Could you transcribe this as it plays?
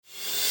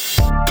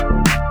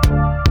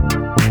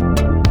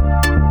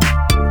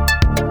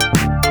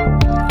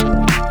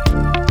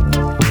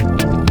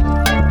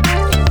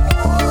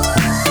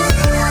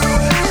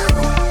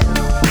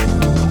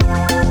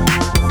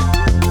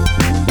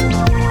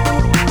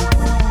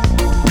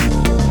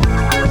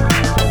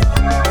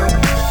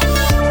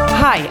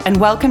Hi, and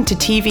welcome to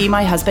TV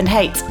My Husband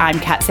Hates. I'm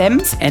Kat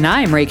Sims. And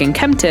I'm Reagan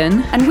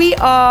Kempton. And we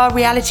are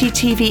reality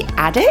TV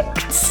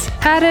addicts.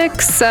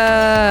 Addicts,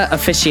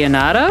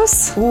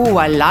 aficionados. Ooh,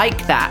 I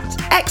like that.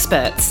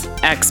 Experts.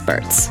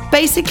 Experts.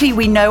 Basically,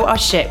 we know our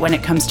shit when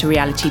it comes to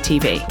reality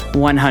TV.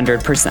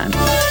 100%.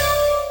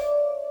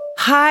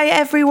 Hi,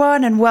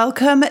 everyone, and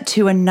welcome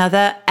to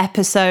another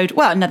episode,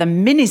 another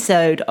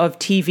mini-sode of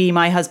TV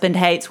My Husband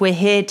Hates. We're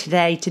here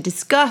today to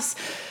discuss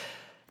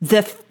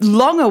the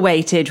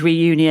long-awaited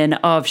reunion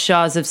of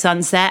Shahs of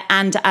Sunset.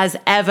 And as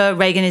ever,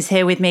 Reagan is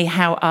here with me.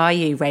 How are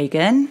you,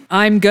 Reagan?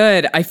 I'm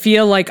good. I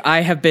feel like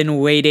I have been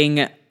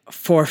waiting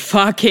for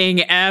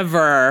fucking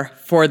ever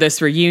for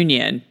this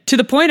reunion. To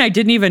the point I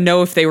didn't even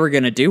know if they were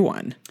going to do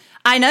one.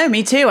 I know,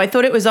 me too. I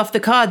thought it was off the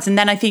cards. And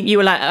then I think you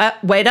were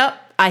like, wait up.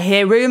 I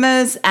hear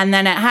rumors, and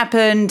then it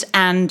happened,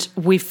 and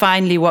we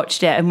finally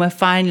watched it, and we're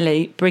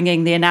finally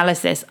bringing the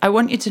analysis. I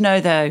want you to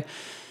know, though,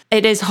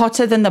 it is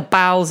hotter than the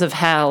bowels of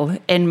hell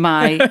in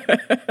my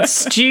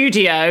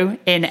studio,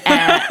 in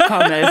air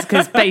commas,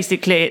 because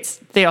basically it's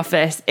the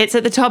office. It's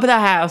at the top of the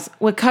house.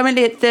 We're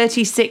currently at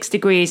 36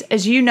 degrees.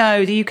 As you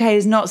know, the UK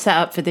is not set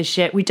up for this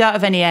shit. We don't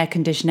have any air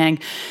conditioning.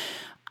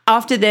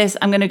 After this,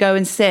 I'm going to go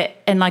and sit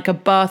in like a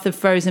bath of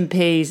frozen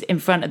peas in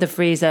front of the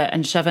freezer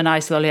and shove an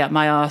ice lolly up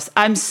my arse.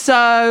 I'm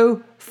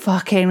so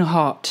fucking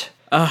hot.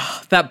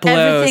 Oh, that blows.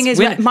 Everything is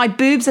wet. My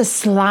boobs are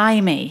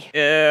slimy.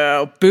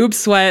 Boob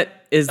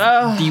sweat is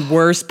the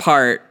worst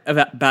part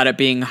about it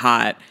being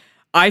hot.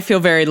 I feel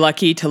very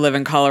lucky to live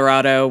in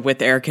Colorado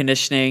with air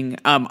conditioning.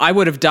 I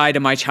would have died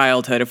in my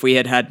childhood if we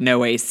had had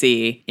no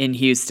AC in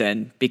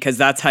Houston, because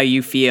that's how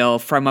you feel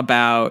from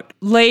about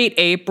late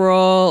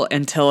April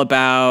until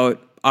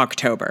about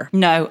October.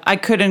 No, I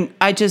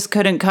just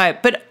couldn't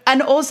cope.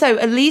 And also,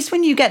 at least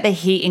when you get the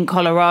heat in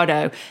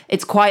Colorado,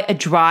 it's quite a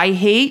dry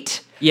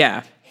heat.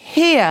 Yeah.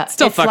 Here,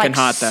 still it's fucking like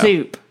hot though.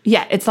 Soup.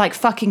 Yeah, it's like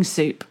fucking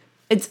soup.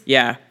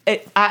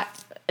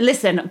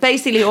 Listen,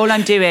 basically all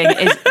I'm doing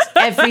is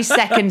every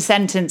second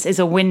sentence is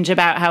a whinge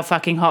about how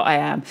fucking hot I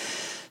am.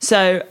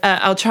 So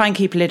I'll try and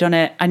keep a lid on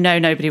it. I know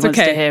nobody wants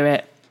to hear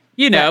it.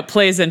 You know, it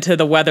plays into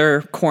the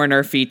weather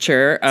corner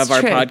feature of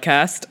our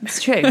podcast.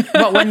 It's true.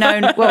 What we're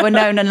known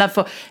and loved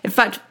for. In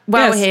fact,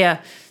 while we're here,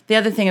 the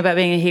other thing about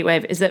being a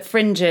heatwave is that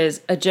fringes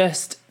are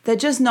they're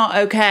just not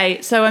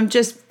okay. So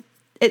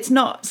it's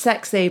not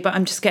sexy, but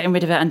I'm just getting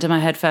rid of it under my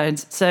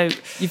headphones. So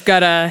you've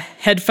got a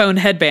headphone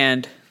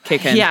headband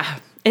kicking. Yeah,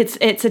 it's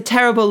a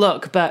terrible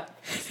look, but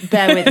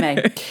bear with me.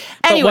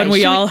 Anyway, but one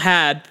we all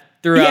had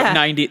throughout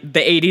the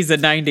 80s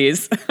and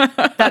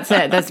 90s. That's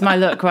it. That's my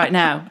look right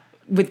now.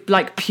 With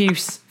like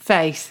puce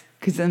face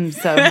because I'm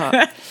so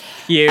hot.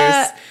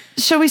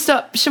 Shall I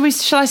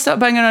stop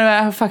banging on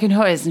about how fucking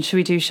hot it is, and should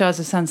we do Shahs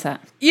of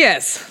Sunset?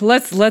 Yes,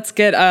 let's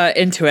get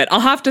into it. I'll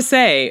have to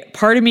say,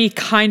 part of me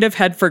kind of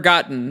had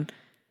forgotten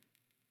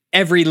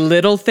every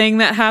little thing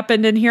that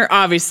happened in here.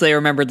 Obviously, I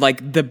remembered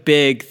like the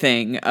big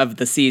thing of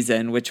the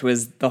season, which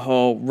was the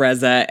whole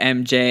Reza,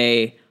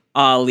 MJ,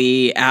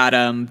 Ali,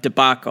 Adam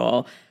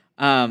debacle.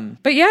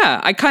 But yeah,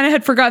 I kind of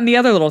had forgotten the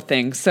other little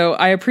things, so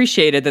I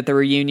appreciated that the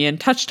reunion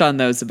touched on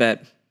those a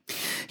bit.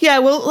 Yeah,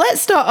 well, let's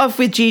start off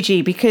with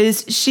Gigi,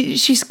 because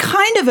she's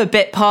kind of a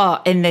bit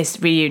part in this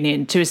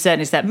reunion to a certain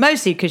extent,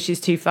 mostly because she's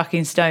too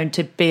fucking stoned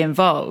to be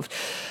involved.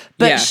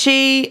 But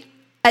she,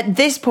 at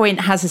this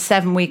point, has a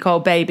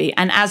 7-week-old baby,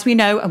 and as we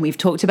know, and we've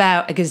talked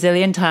about a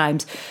gazillion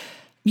times,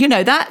 you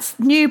know, that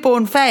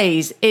newborn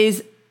phase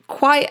is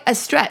quite a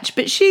stretch,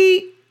 but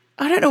I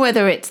don't know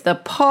whether it's the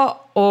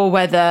pot or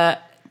whether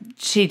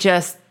she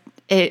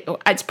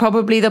it's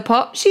probably the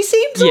pot. She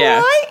seems all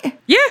right.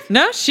 Yeah,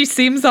 no, she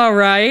seems all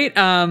right.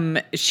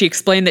 She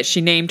explained that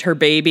she named her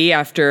baby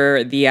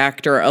after the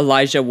actor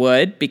Elijah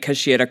Wood because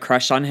she had a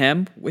crush on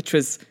him, which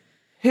was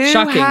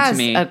shocking to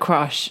me. Who has a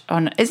crush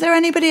on? Is there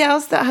anybody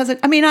else that has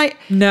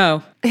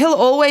No. He'll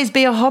always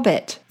be a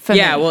hobbit for me.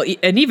 Yeah, well,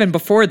 and even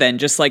before then,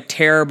 just like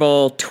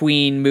terrible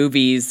tween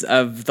movies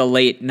of the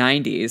late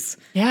 90s.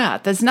 Yeah,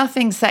 there's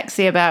nothing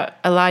sexy about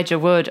Elijah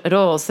Wood at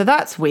all, so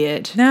that's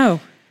weird.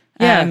 No.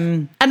 Yeah.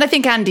 And I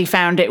think Andy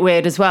found it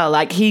weird as well.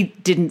 Like, he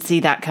didn't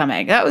see that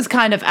coming. That was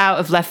kind of out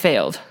of left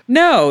field.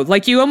 No,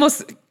 like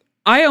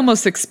I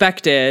almost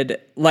expected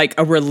like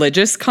a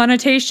religious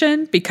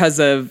connotation because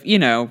of,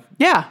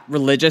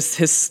 religious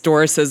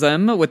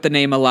historicism with the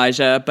name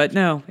Elijah. But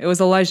no, it was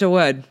Elijah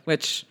Wood,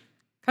 which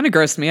kind of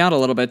grossed me out a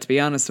little bit, to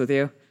be honest with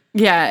you.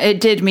 Yeah, it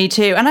did me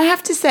too. And I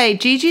have to say,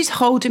 Gigi's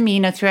whole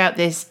demeanor throughout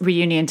this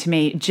reunion to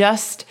me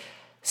just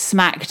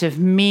smacked of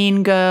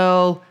mean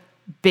girl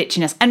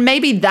bitchiness. And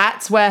maybe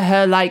that's where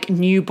her like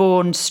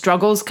newborn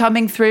struggles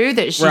coming through,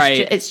 that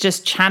it's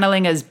just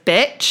channeling as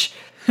bitch.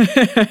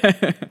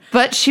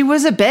 But she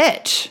was a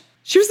bitch.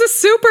 She was a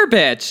super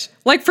bitch.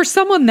 Like, for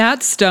someone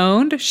that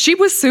stoned, she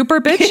was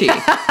super bitchy.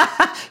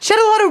 She had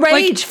a lot of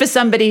rage for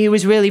somebody who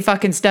was really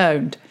fucking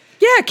stoned.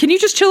 Yeah, can you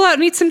just chill out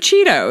and eat some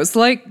Cheetos?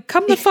 Like,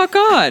 come the fuck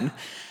on.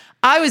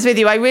 I was with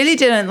you. I really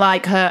didn't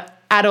like her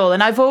at all.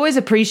 And I've always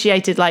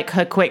appreciated like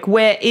her quick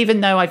wit,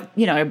 even though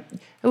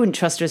I wouldn't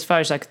trust her as far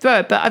as I could throw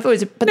it, but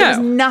there was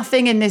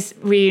nothing in this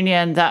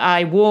reunion that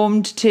I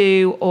warmed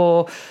to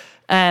or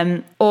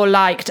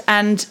liked.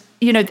 And,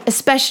 you know,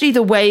 especially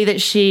the way that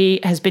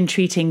she has been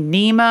treating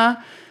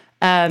Nima,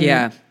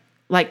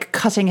 like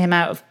cutting him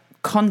out of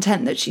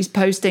content that she's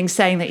posting,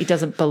 saying that he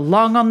doesn't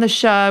belong on the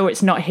show,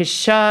 it's not his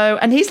show.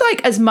 And he's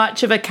like as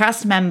much of a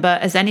cast member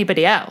as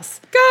anybody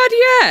else. God,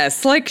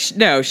 yes. Like,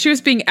 no, she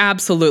was being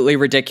absolutely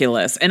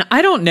ridiculous. And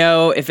I don't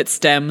know if it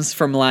stems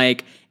from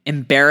like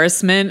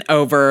embarrassment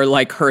over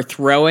like her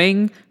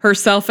throwing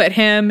herself at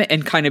him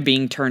and kind of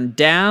being turned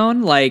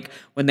down, like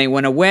when they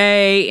went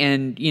away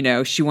and, you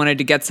know, she wanted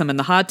to get some in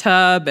the hot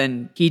tub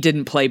and he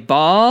didn't play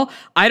ball.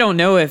 I don't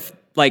know if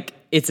like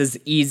it's as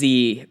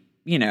easy,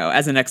 you know,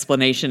 as an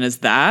explanation as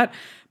that,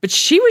 but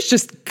she was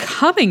just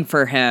coming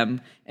for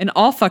him in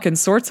all fucking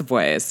sorts of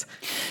ways.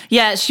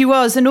 Yeah, she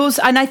was. And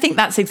I think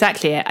that's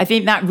exactly it. I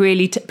think that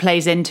really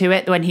plays into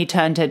it when he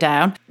turned her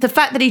down. The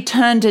fact that he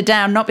turned her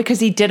down, not because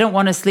he didn't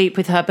want to sleep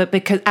with her, but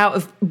because out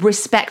of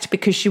respect,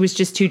 because she was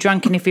just too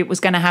drunk. And if it was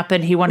going to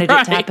happen, he wanted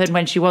it to happen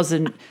when she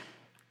wasn't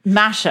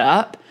mash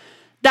up.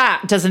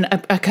 That doesn't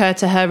occur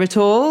to her at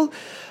all.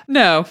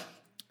 No.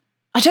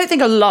 I don't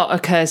think a lot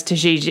occurs to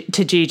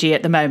Gigi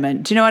at the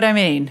moment. Do you know what I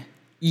mean?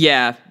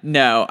 Yeah,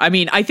 no. I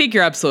mean, I think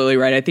you're absolutely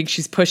right. I think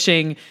she's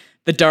pushing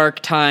the dark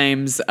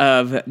times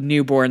of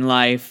newborn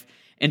life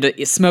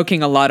into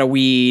smoking a lot of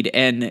weed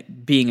and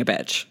being a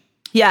bitch.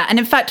 Yeah, and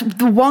in fact,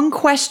 the one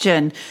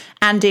question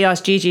Andy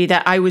asked Gigi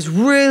that I was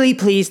really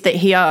pleased that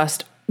he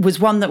asked was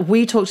one that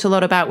we talked a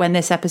lot about when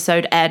this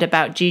episode aired,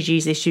 about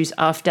Gigi's issues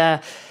after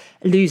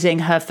losing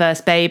her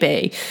first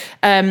baby.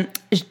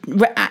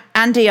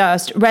 Andy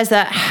asked,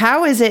 Reza,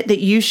 how is it that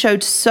you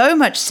showed so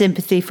much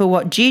sympathy for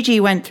what Gigi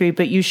went through,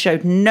 but you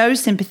showed no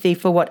sympathy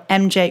for what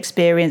MJ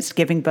experienced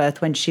giving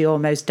birth when she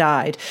almost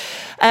died?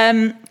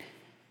 And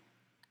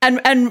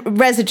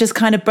Reza just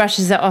kind of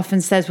brushes it off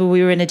and says, well,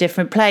 we were in a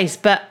different place.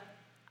 But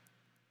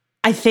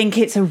I think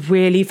it's a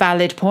really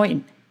valid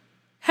point.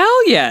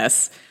 Hell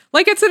yes.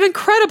 Like, it's an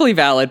incredibly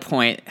valid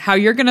point, how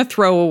you're going to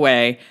throw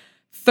away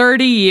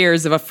 30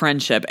 years of a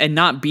friendship and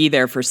not be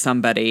there for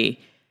somebody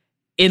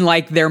in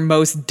like their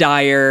most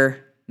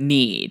dire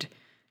need.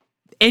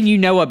 And you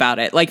know about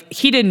it. Like,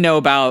 he didn't know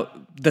about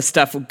the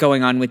stuff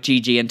going on with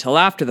Gigi until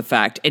after the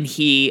fact, and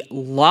he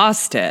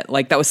lost it.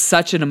 Like, that was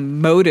such an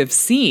emotive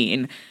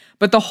scene.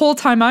 But the whole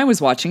time I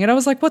was watching it, I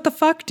was like, what the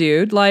fuck,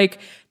 dude? Like,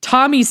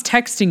 Tommy's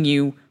texting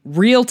you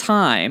real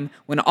time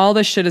when all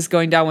this shit is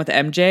going down with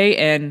MJ,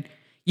 and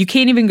you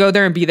can't even go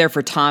there and be there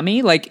for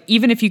Tommy. Like,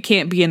 even if you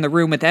can't be in the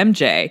room with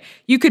MJ,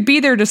 you could be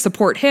there to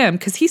support him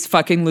because he's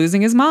fucking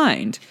losing his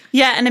mind.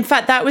 Yeah, and in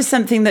fact, that was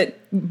something that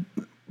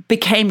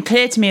became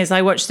clear to me as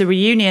I watched the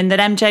reunion, that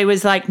MJ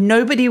was like,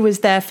 nobody was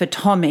there for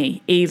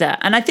Tommy either.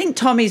 And I think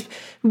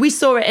we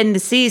saw it in the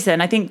season.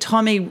 I think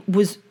Tommy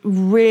was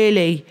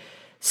really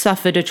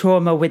suffered a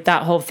trauma with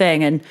that whole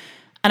thing. And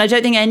I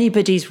don't think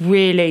anybody's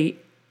really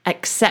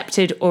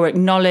accepted or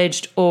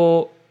acknowledged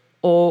or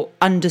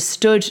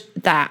understood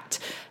that.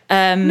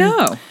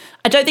 No.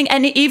 I don't think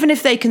even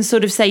if they can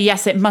sort of say,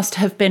 yes, it must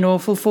have been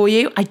awful for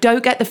you, I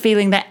don't get the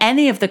feeling that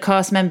any of the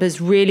cast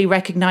members really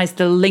recognize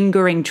the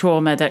lingering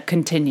trauma that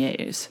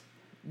continues.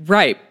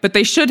 Right. But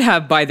they should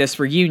have by this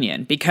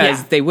reunion,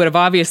 because they would have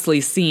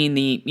obviously seen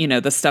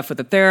the stuff with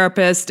the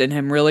therapist and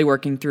him really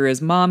working through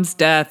his mom's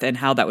death and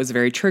how that was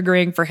very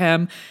triggering for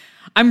him.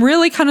 I'm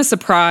really kind of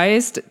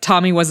surprised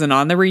Tommy wasn't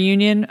on the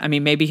reunion. I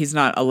mean, maybe he's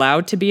not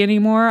allowed to be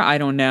anymore. I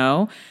don't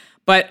know.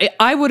 But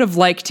I would have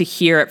liked to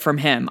hear it from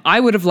him. I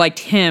would have liked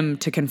him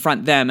to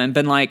confront them and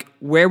been like,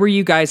 where were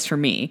you guys for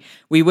me?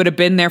 We would have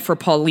been there for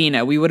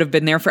Paulina. We would have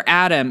been there for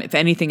Adam if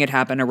anything had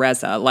happened to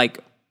Reza.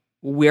 Like,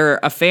 we're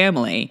a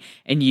family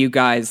and you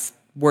guys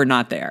were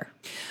not there.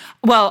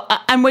 Well,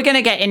 and we're going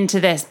to get into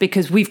this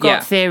because we've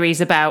got theories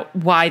about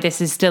why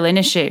this is still an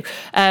issue.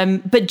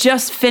 But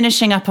just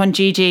finishing up on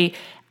Gigi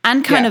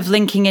and kind of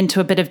linking into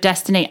a bit of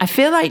Destiny, I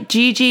feel like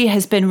Gigi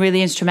has been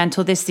really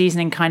instrumental this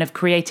season in kind of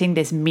creating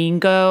this Mean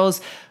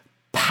Girls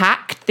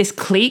pact, this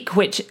clique,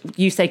 which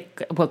you say,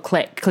 well,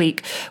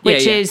 clique,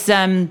 which is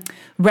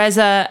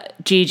Reza,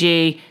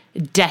 Gigi,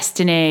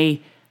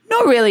 Destiny,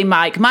 not really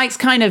Mike. Mike's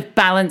kind of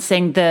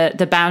balancing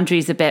the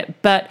boundaries a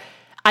bit. But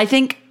I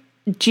think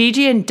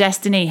Gigi and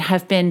Destiny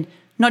have been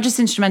not just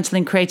instrumental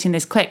in creating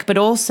this clique, but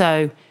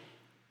also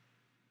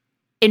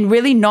in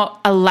really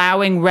not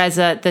allowing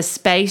Reza the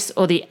space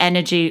or the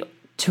energy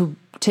to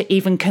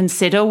even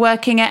consider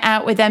working it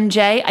out with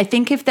MJ. I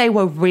think if they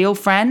were real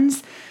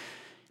friends,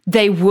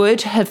 they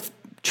would have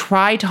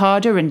tried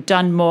harder and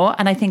done more.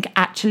 And I think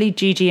actually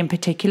Gigi in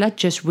particular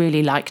just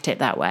really liked it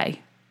that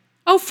way.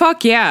 Oh,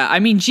 fuck yeah. I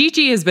mean,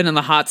 Gigi has been in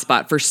the hot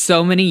spot for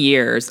so many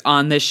years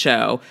on this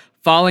show,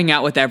 falling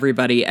out with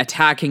everybody,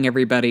 attacking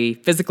everybody,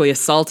 physically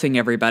assaulting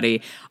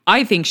everybody.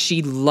 I think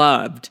she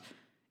loved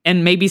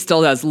and maybe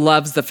still does,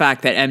 loves the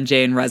fact that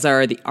MJ and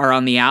Reza are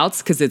on the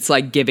outs because it's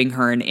like giving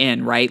her an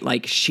in, right?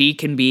 Like she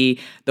can be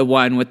the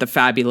one with the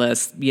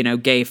fabulous,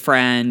 gay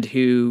friend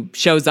who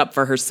shows up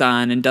for her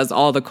son and does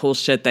all the cool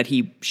shit that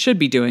he should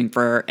be doing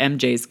for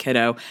MJ's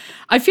kiddo.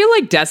 I feel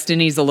like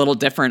Destiny's a little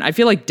different. I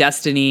feel like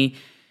Destiny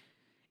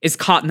is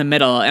caught in the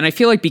middle. And I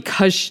feel like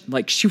because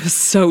she was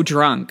so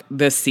drunk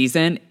this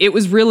season, it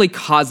was really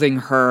causing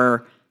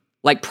her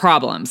like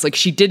problems. Like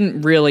she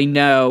didn't really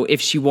know if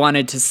she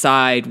wanted to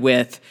side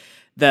with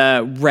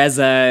the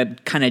Reza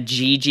kind of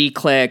Gigi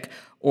clique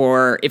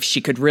or if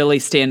she could really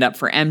stand up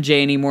for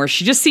MJ anymore.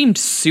 She just seemed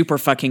super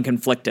fucking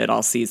conflicted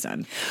all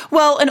season.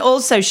 Well, and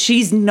also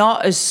she's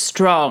not as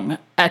strong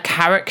a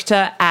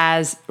character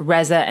as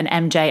Reza and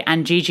MJ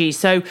and Gigi.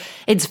 So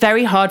it's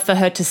very hard for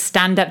her to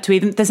stand up to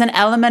even. There's an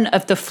element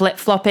of the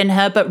flip-flop in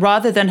her, but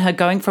rather than her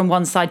going from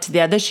one side to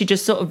the other, she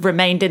just sort of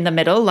remained in the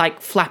middle,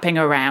 like flapping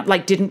around,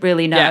 like didn't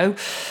really know. Yeah.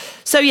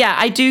 So yeah,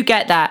 I do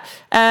get that.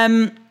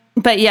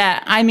 But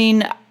yeah, I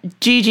mean,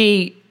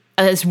 Gigi,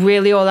 that's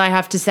really all I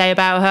have to say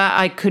about her.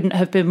 I couldn't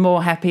have been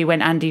more happy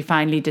when Andy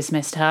finally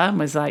dismissed her and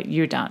was like,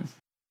 you're done.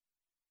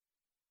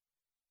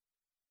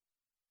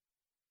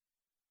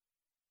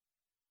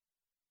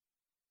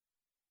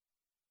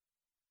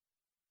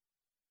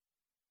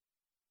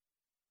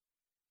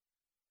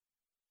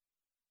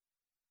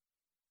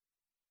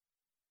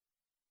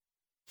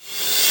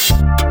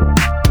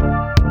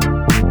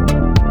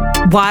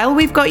 While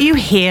we've got you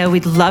here,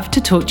 we'd love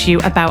to talk to you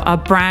about our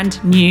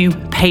brand new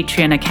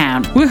Patreon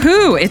account.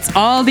 Woohoo! It's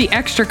all the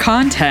extra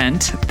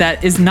content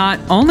that is not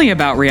only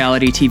about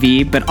reality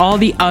TV, but all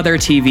the other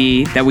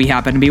TV that we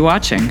happen to be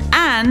watching.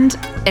 And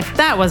if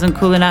that wasn't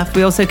cool enough,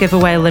 we also give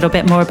away a little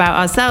bit more about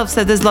ourselves.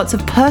 So there's lots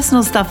of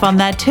personal stuff on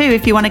there too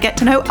if you want to get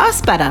to know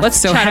us better.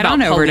 So head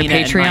on over to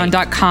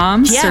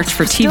patreon.com, search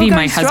for TV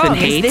My Husband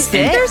Hates,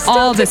 and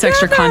all this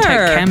extra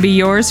content can be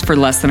yours for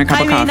less than a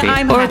cup of coffee.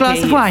 Or a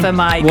glass of wine. For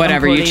my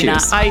whatever you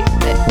choose.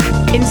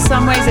 In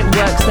some ways it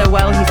works so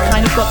well. He's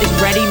kind of got this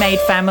ready-made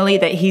family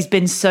that he's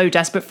been so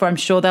desperate for. I'm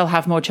sure they'll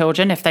have more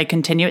children if they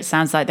continue. It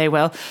sounds like they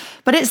will.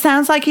 But it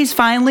sounds like he's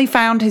finally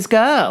found his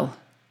girl.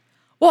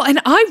 Well, and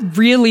I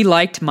really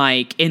liked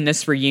Mike in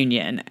this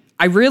reunion.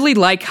 I really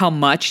like how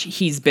much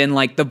he's been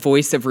like the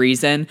voice of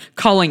reason,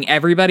 calling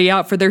everybody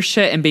out for their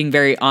shit and being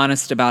very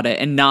honest about it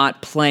and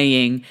not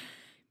playing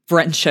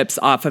friendships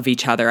off of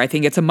each other. I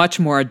think it's a much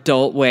more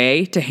adult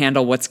way to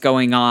handle what's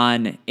going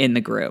on in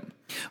the group.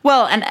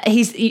 Well, and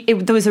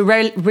there was a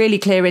really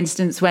clear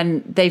instance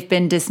when they've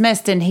been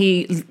dismissed and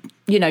he,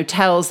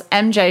 tells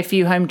MJ a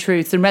few home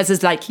truths and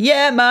Reza's like,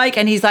 yeah, Mike.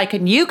 And he's like,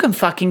 and you can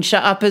fucking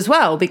shut up as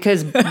well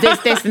because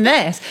this, and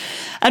this.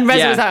 And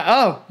Reza was like,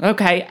 oh,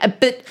 okay.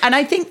 And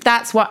I think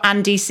that's what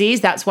Andy sees.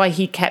 That's why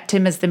he kept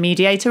him as the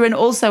mediator. And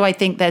also I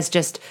think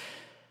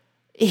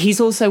he's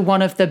also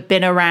one of the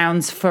been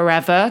arounds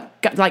forever.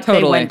 Like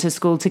They went to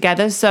school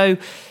together. So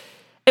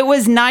it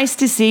was nice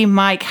to see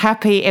Mike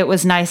happy. It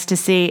was nice to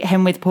see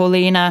him with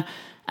Paulina.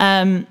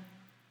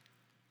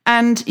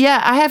 And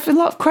yeah, I have a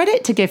lot of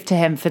credit to give to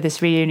him for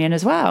this reunion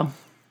as well.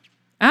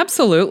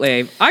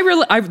 Absolutely. I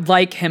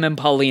like him and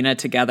Paulina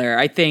together.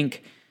 I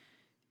think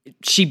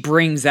she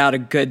brings out a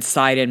good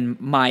side in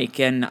Mike.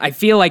 And I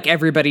feel like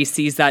everybody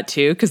sees that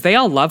too, because they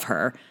all love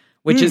her,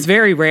 which is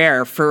very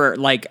rare for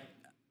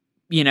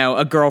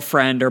a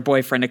girlfriend or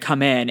boyfriend to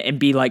come in and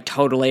be like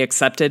totally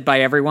accepted by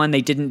everyone.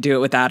 They didn't do it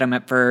with Adam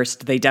at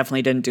first. They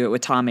definitely didn't do it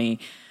with Tommy,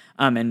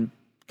 and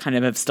kind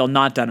of have still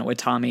not done it with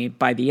Tommy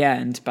by the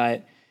end.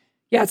 But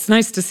yeah, it's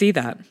nice to see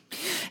that.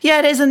 Yeah,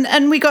 it is.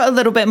 And we got a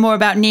little bit more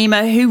about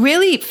Nima, who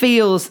really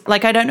feels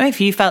like, I don't know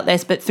if you felt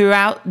this, but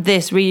throughout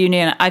this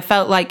reunion, I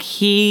felt like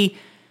he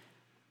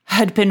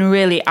had been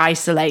really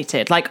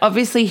isolated. Like,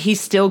 obviously, he's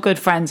still good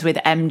friends with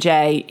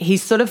MJ.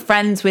 He's sort of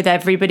friends with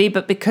everybody,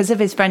 but because of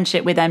his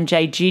friendship with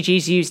MJ,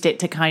 Gigi's used it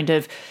to kind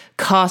of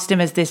cast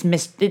him as this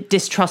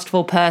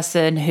distrustful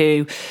person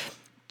who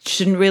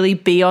shouldn't really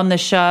be on the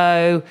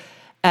show,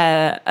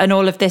 and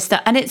all of this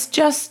stuff. And it's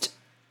just,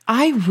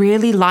 I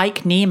really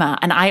like Nima,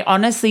 and I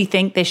honestly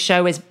think this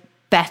show is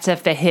better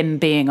for him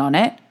being on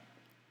it.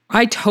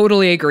 I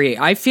totally agree.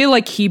 I feel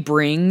like he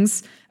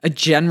brings a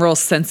general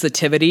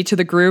sensitivity to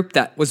the group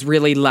that was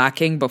really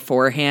lacking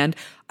beforehand.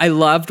 I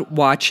loved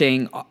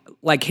watching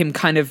like him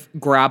kind of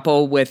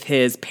grapple with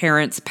his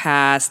parents'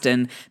 past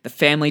and the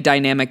family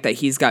dynamic that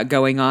he's got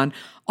going on.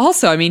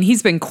 Also, I mean,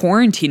 he's been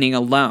quarantining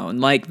alone.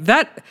 Like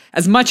that,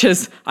 as much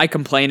as I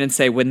complain and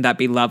say, wouldn't that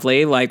be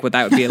lovely? Like, would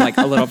that be like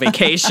a little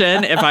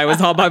vacation if I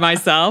was all by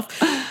myself?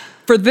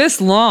 For this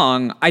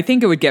long, I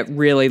think it would get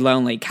really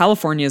lonely.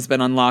 California's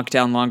been on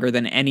lockdown longer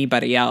than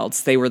anybody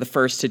else. They were the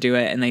first to do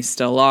it, and they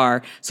still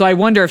are. So I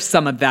wonder if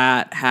some of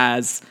that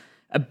has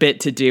a bit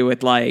to do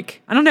with,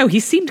 like, I don't know,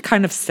 he seemed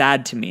kind of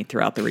sad to me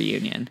throughout the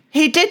reunion.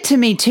 He did to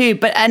me too,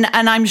 but and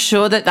I'm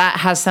sure that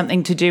has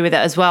something to do with it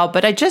as well.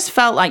 But I just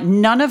felt like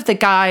none of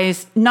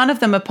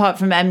them apart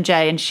from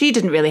MJ, and she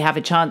didn't really have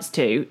a chance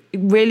to,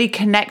 really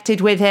connected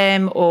with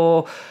him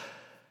or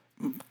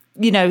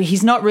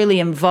he's not really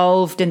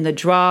involved in the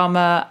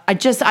drama.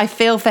 I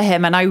feel for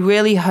him, and I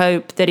really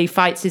hope that he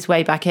fights his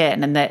way back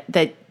in, and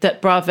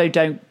that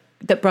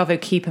Bravo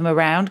keep him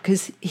around,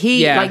 because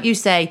he, like you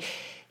say,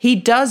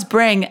 he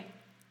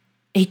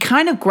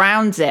kind of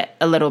grounds it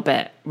a little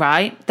bit,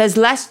 right? There's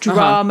less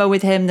drama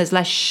with him. There's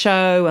less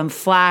show and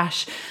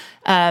flash.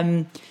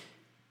 And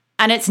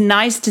it's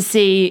nice to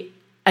see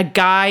a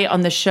guy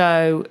on the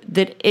show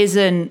that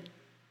isn't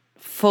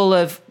full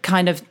of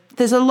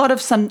there's a lot of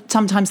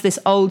sometimes this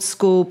old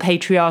school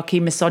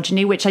patriarchy,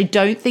 misogyny, which I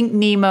don't think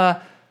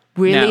Nema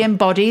really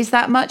embodies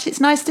that much. It's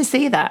nice to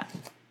see that.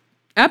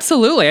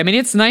 Absolutely. I mean,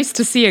 it's nice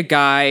to see a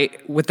guy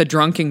with a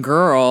drunken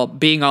girl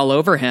being all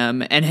over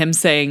him and him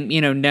saying,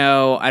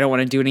 no, I don't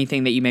want to do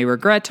anything that you may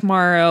regret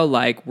tomorrow.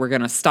 Like, we're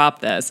going to stop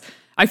this.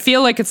 I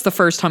feel like it's the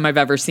first time I've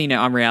ever seen it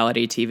on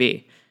reality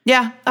TV.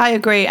 Yeah, I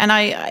agree. And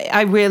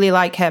I really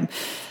like him.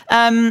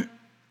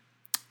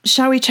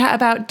 Shall we chat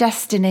about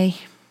Destiny?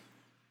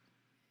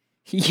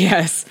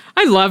 Yes.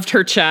 I loved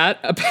her chat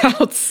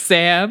about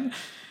Sam.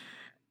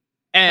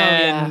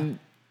 And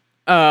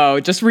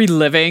just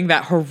reliving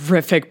that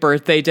horrific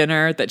birthday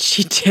dinner that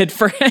she did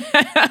for him.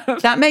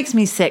 That makes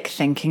me sick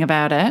thinking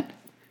about it.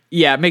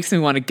 Yeah, it makes me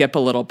want to gip a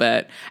little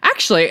bit.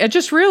 Actually, I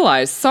just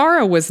realized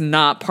Sarah was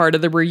not part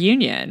of the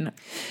reunion.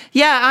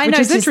 Yeah, I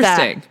noticed that. Which is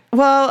interesting.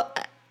 Well,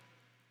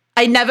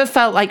 I never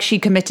felt like she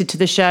committed to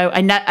the show.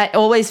 I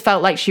always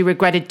felt like she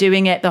regretted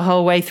doing it the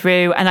whole way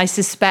through. And I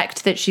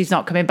suspect that she's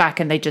not coming back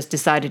and they just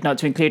decided not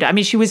to include her. I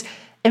mean, she was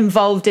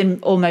involved in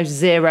almost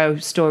zero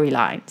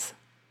storylines.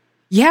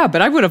 Yeah,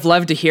 but I would have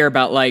loved to hear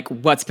about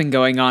what's been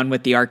going on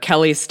with the R.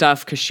 Kelly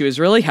stuff, because she was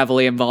really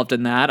heavily involved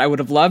in that. I would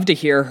have loved to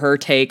hear her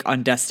take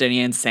on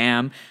Destiny and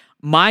Sam.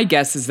 My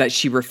guess is that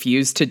she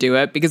refused to do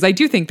it, because I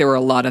do think there were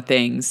a lot of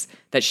things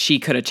that she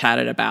could have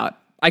chatted about.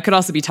 I could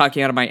also be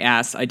talking out of my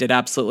ass. I did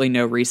absolutely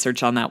no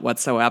research on that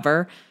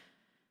whatsoever.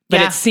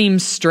 But it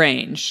seems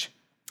strange.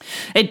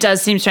 It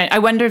does seem strange. I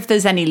wonder if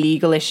there's any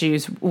legal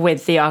issues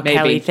with the R.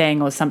 Kelly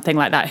thing or something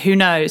like that. Who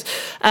knows?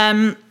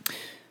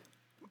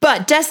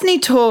 But Destiny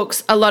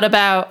talks a lot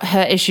about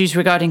her issues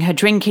regarding her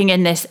drinking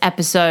in this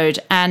episode.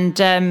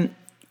 And,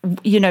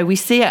 we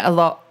see it a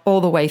lot all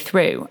the way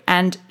through.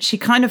 And she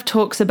kind of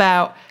talks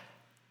about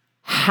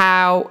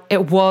how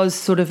it was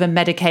sort of a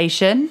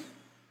medication.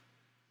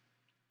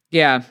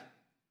 Yeah.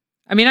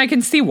 I mean, I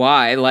can see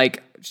why.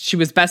 She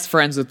was best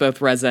friends with both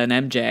Reza and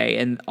MJ,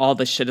 and all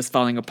this shit is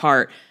falling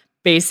apart,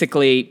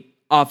 basically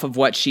off of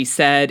what she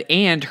said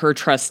and her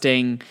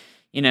trusting,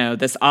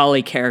 this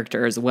Ollie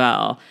character as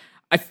well.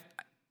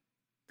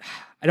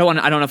 I don't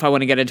know if I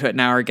want to get into it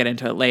now or get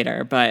into it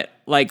later, but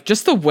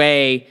just the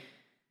way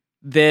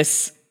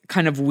this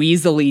kind of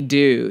weaselly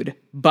dude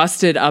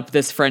busted up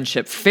this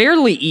friendship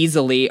fairly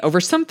easily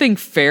over something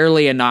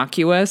fairly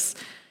innocuous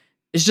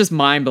is just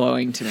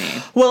mind-blowing to me.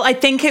 Well, I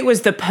think it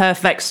was the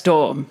perfect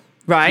storm,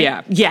 right?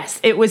 Yeah. Yes,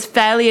 it was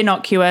fairly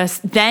innocuous.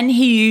 Then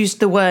he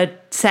used the word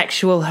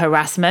sexual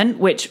harassment,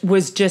 which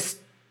was just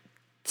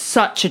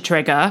such a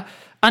trigger,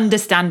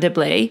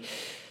 understandably.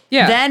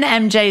 Yeah. Then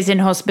MJ's in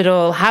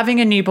hospital having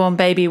a newborn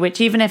baby,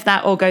 which even if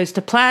that all goes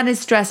to plan is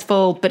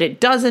stressful, but it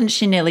doesn't.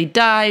 She nearly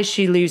dies.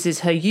 She loses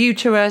her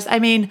uterus. I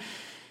mean,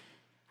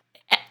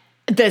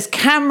 there's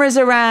cameras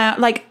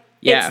around.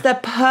 It's the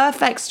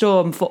perfect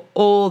storm for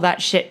all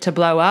that shit to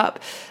blow up.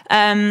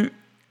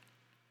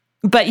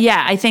 But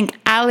yeah, I think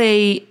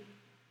Ali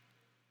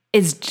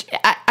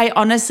I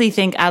honestly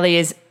think Ali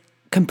is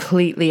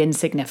completely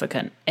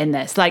insignificant in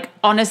this.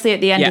 Honestly,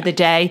 at the end of the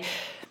day,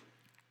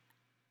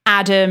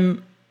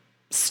 Adam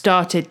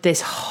started this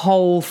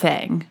whole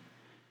thing.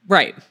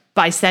 Right.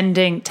 By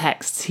sending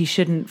texts he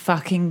shouldn't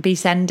fucking be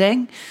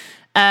sending.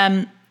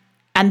 And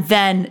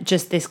then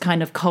just this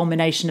kind of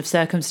culmination of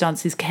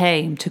circumstances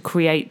came to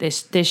create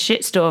this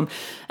shitstorm.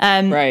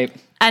 Right.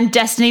 And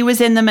Destiny was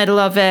in the middle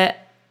of it.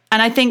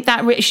 And I think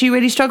that she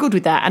really struggled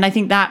with that. And I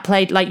think that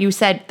played, like you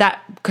said,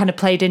 that kind of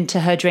played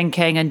into her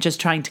drinking and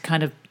just trying to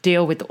kind of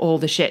deal with all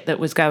the shit that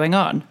was going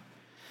on.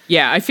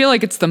 Yeah, I feel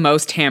like it's the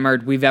most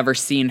hammered we've ever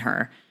seen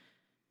her.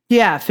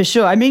 Yeah, for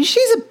sure. I mean,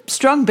 she's a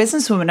strong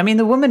businesswoman. I mean,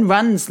 the woman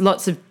runs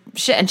lots of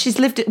shit, and she's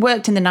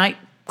worked in the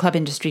nightclub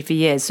industry for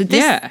years. So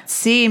this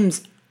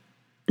seems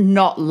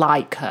not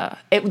like her.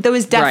 There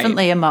was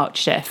definitely a marked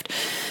shift.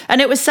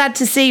 And it was sad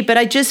to see, but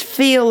I just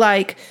feel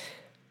like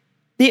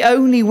the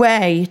only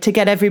way to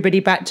get everybody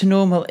back to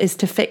normal is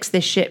to fix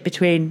this shit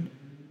between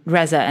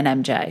Reza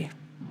and MJ.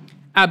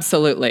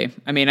 Absolutely.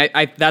 I mean,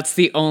 I that's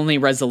the only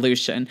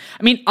resolution.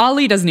 I mean,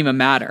 Ollie doesn't even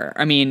matter.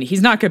 I mean,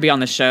 he's not going to be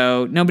on the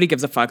show. Nobody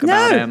gives a fuck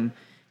about him.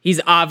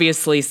 He's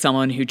obviously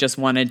someone who just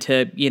wanted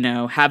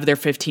to, have their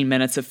 15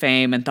 minutes of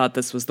fame and thought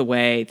this was the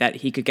way that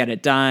he could get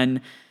it done.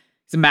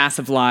 He's a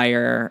massive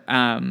liar.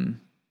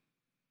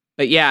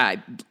 But yeah,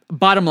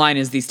 bottom line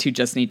is these two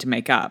just need to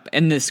make up.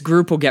 And this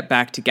group will get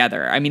back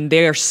together. I mean,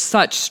 they are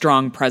such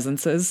strong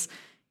presences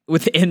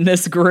within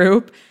this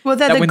group. Well,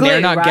 they're that the when glue,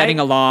 they're not right? getting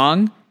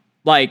along,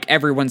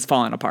 everyone's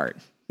falling apart.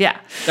 Yeah.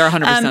 They're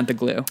 100% the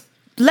glue.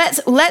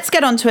 let's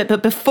get onto it.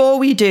 But before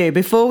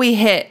we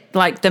hit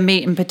like the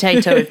meat and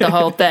potato of the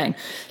whole thing,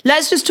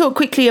 let's just talk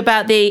quickly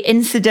about the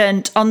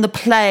incident on the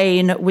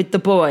plane with the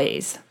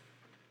boys.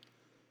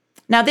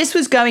 Now, this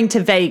was going to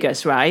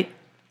Vegas, right?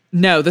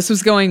 No, this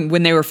was going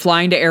when they were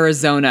flying to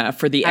Arizona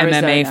for the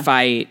MMA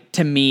fight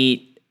to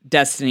meet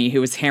Destiny,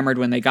 who was hammered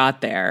when they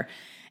got there.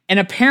 And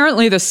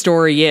apparently the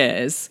story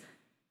is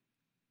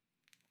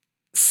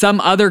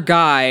some other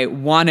guy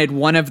wanted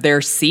one of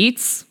their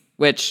seats,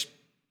 which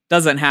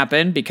doesn't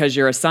happen because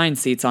you're assigned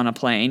seats on a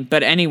plane.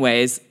 But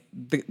anyways,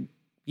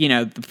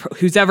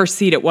 whose ever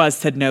seat it was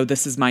said, no,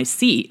 this is my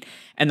seat.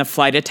 And the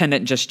flight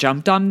attendant just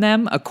jumped on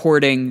them,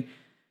 according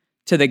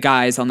to the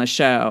guys on the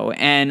show.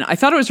 And I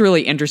thought it was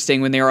really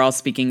interesting when they were all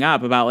speaking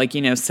up about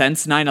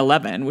since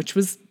 9/11, which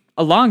was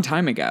a long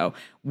time ago,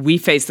 we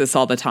face this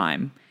all the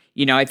time.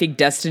 I think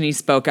Destiny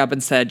spoke up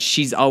and said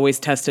she's always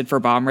tested for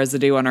bomb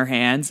residue on her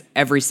hands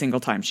every single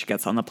time she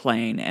gets on the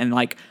plane. And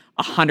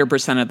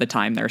 100% of the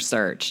time they're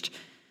searched.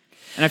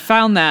 And I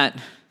found that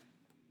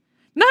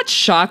not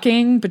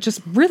shocking, but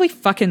just really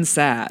fucking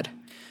sad.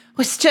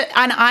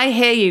 And I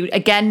hear you,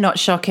 again, not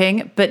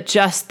shocking, but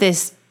just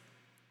this,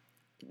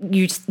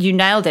 you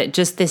nailed it,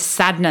 just this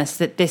sadness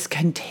that this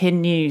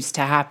continues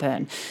to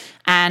happen.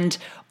 And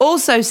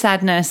also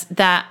sadness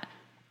that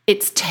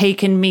it's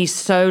taken me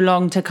so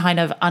long to kind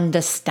of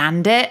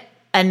understand it.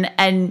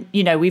 And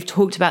we've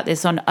talked about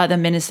this on other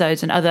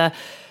minisodes and other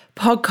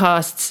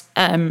podcasts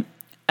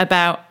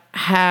about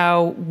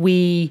how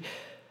we,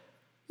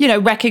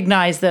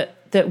 recognize that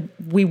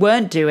we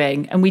weren't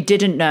doing and we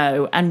didn't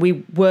know, and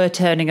we were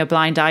turning a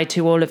blind eye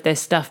to all of this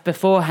stuff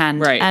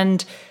beforehand. Right.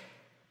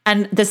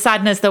 And the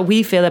sadness that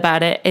we feel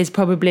about it is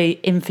probably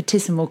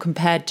infinitesimal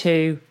compared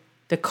to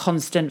the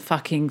constant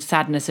fucking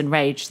sadness and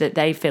rage that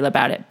they feel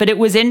about it. But it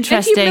was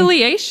interesting. And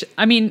humiliation.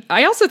 I mean,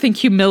 I also think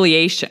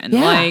humiliation.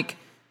 Yeah.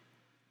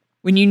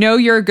 When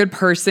you're a good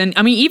person.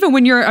 I mean, even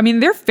when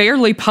they're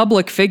fairly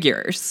public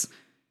figures.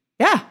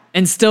 Yeah.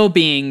 And still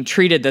being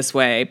treated this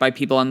way by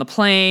people on the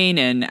plane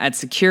and at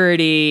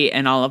security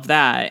and all of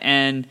that.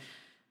 And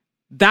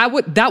that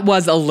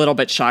was a little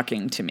bit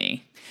shocking to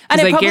me. And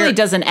it probably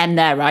doesn't end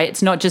there, right?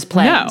 It's not just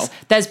planes.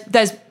 No.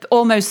 There's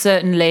almost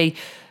certainly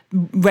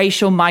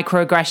racial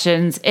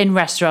microaggressions in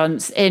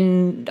restaurants,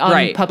 on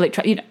public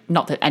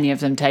not that any of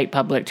them take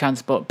public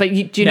transport, but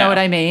do you know what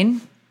I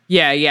mean?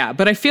 Yeah.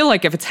 But I feel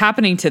like if it's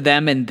happening to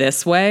them in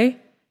this way,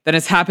 then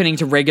it's happening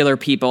to regular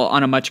people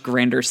on a much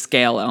grander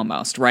scale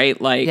almost, right?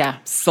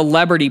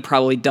 Celebrity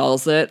probably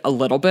dulls it a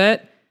little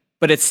bit,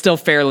 but it's still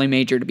fairly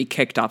major to be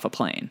kicked off a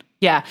plane.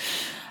 Yeah.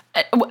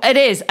 It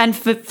is, and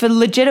for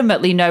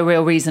legitimately no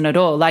real reason at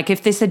all.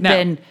 If this had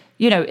been,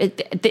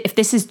 if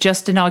this is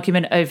just an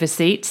argument over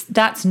seats,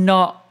 that's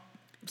not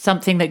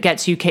something that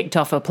gets you kicked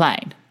off a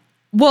plane.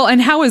 Well,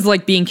 and how is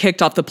being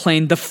kicked off the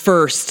plane the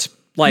first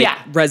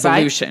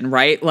resolution,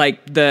 right?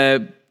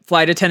 The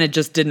flight attendant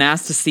just didn't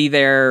ask to see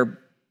their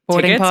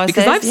boarding tickets passes,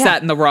 because I've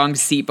sat in the wrong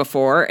seat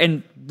before,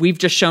 and we've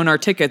just shown our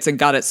tickets and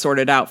got it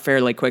sorted out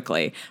fairly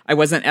quickly. I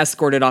wasn't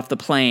escorted off the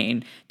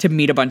plane to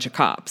meet a bunch of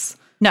cops.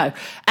 No.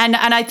 And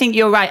I think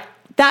you're right.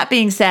 That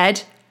being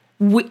said,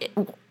 we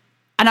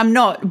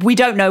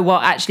don't know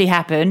what actually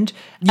happened.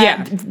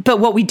 Yeah. But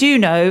what we do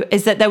know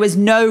is that there was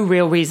no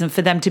real reason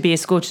for them to be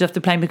escorted off the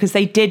plane because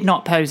they did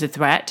not pose a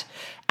threat.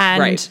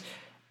 And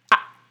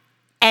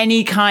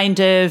any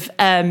kind of,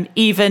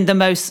 even the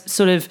most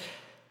sort of,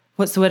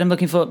 what's the word I'm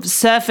looking for?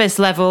 Surface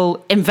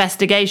level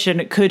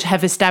investigation could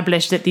have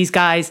established that these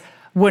guys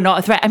were not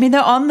a threat. I mean,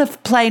 they're on the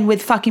plane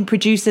with fucking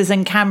producers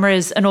and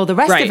cameras and all the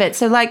rest of it.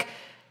 So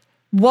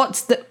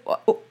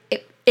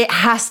it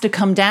has to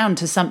come down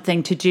to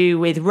something to do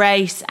with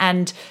race,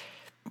 and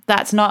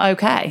that's not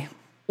okay.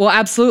 Well,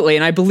 absolutely.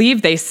 And I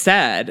believe they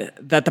said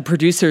that the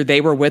producer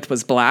they were with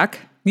was black.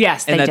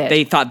 Yes, and they that did.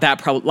 They thought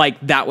that probably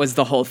that was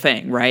the whole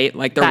thing, right?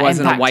 There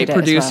wasn't a white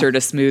producer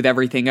to smooth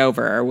everything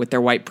over with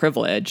their white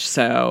privilege,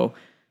 so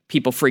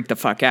people freaked the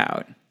fuck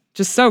out.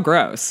 Just so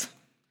gross.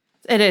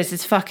 It is.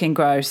 It's fucking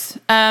gross.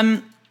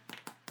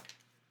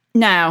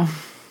 Now,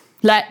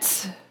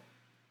 let's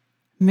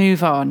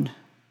move on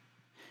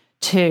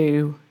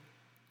to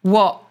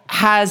what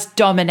has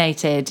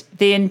dominated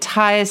the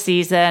entire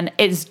season.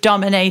 It's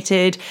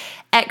dominated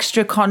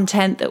extra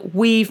content that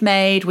we've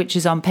made, which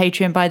is on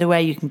Patreon, by the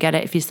way. You can get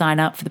it if you sign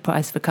up for the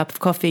price of a cup of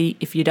coffee.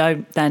 If you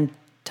don't, then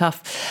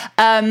tough.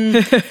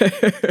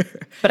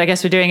 But I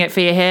guess we're doing it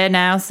for you here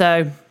now,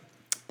 so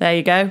there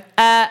you go.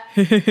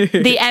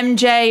 The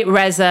MJ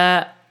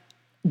Reza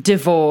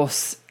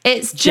divorce.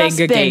 It's just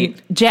been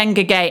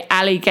Jenga-gate,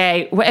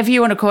 Alley-gate, whatever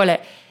you want to call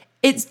it.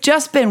 It's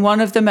just been one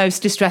of the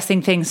most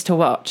distressing things to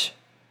watch.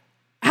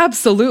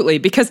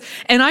 Absolutely.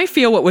 And I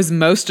feel what was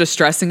most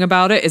distressing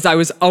about it is I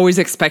was always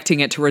expecting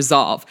it to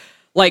resolve.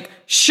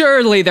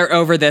 Surely they're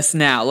over this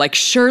now.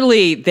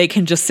 Surely they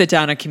can just sit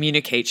down and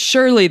communicate.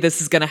 Surely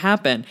this is going to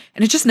happen.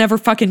 And it just never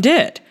fucking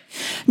did.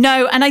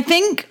 No, and I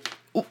think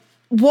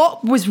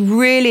what was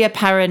really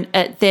apparent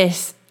at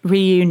this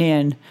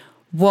reunion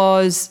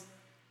was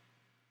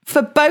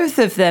for both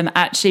of them,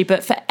 actually,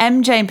 but for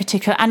MJ in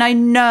particular. And I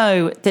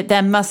know that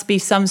there must be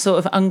some sort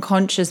of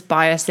unconscious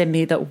bias in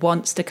me that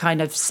wants to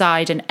kind of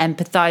side and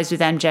empathize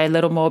with MJ a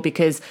little more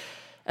because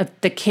of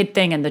the kid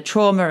thing and the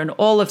trauma and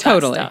all of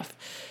that stuff.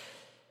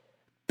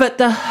 But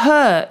the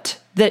hurt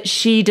that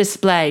she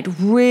displayed,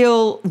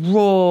 real,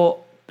 raw,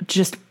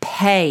 just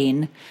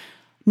pain,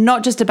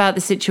 not just about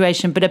the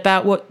situation, but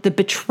about what the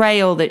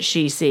betrayal that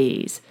she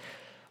sees,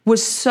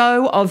 was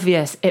so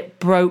obvious. It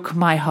broke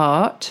my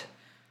heart.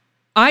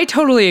 I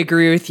totally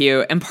agree with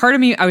you. And part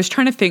of me, I was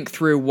trying to think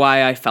through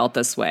why I felt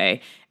this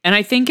way. And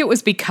I think it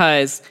was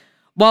because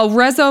while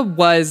Reza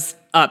was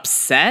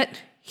upset,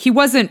 he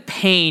wasn't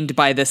pained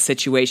by this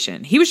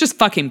situation. He was just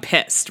fucking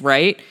pissed,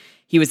 right?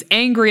 He was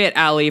angry at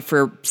Ali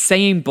for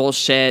saying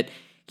bullshit.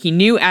 He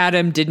knew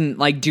Adam didn't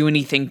like do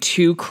anything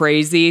too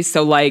crazy.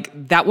 So like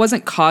that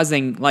wasn't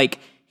causing like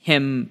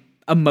him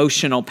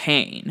emotional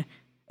pain.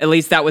 At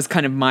least that was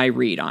kind of my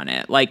read on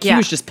it. Like he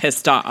was just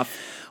pissed off.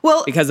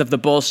 Well, because of the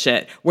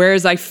bullshit.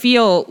 Whereas I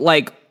feel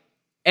like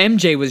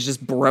MJ was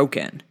just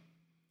broken.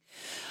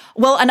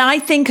 Well, and I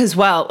think as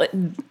well,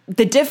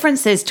 the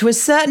difference is to a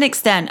certain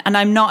extent, and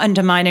I'm not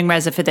undermining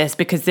Reza for this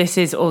because this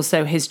is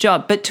also his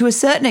job, but to a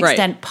certain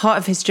extent, part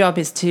of his job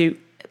is to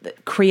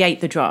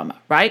create the drama,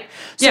 right?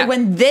 So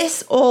when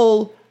this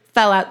all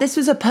fell out, this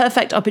was a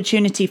perfect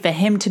opportunity for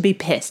him to be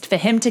pissed, for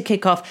him to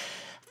kick off,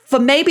 for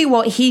maybe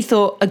what he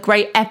thought a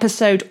great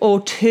episode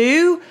or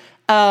two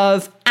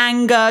of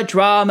anger,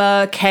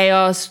 drama,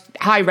 chaos,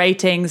 high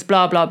ratings,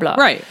 blah, blah, blah.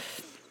 Right.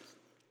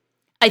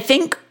 I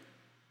think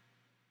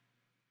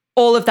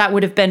all of that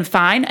would have been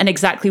fine and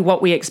exactly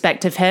what we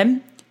expect of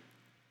him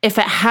if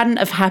it hadn't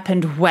have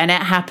happened when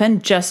it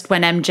happened, just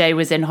when MJ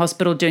was in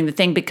hospital doing the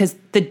thing, because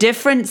the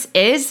difference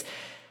is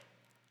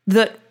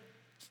that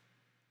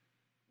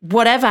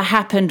whatever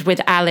happened with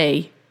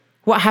Ali,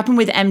 what happened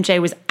with MJ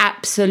was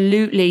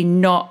absolutely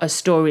not a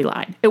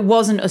storyline. It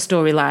wasn't a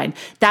storyline.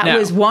 That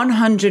was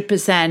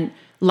 100%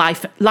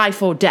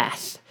 life or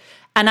death.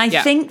 And I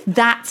think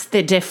that's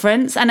the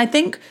difference. And I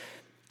think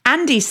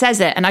Andy says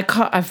it, and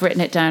I've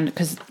written it down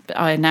because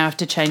I now have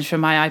to change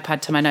from my iPad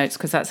to my notes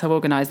because that's how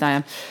organized I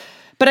am.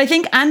 But I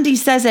think Andy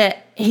says it.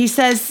 He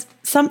says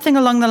something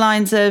along the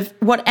lines of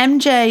what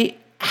MJ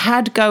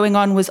had going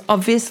on was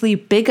obviously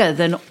bigger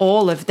than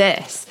all of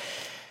this.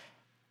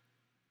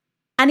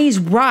 And he's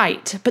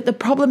right. But the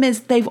problem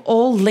is they've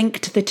all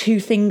linked the two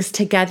things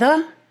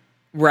together.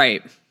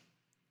 Right.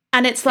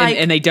 And it's like...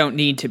 And they don't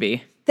need to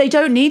be. They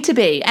don't need to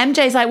be.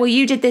 MJ's like, well,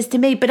 you did this to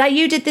me, but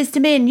you did this to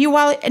me, and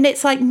and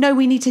it's like, no,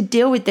 we need to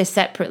deal with this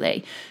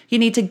separately. You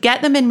need to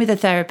get them in with a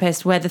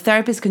therapist where the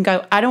therapist can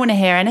go, I don't want to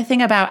hear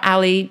anything about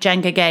Ali,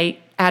 Jenga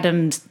Gate,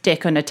 Adam's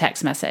dick on a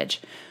text message.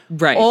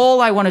 Right.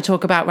 All I want to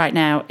talk about right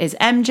now is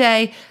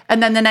MJ,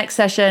 and then the next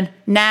session,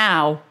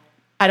 now,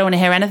 I don't want to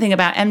hear anything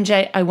about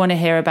MJ. I want to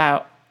hear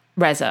about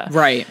Reza.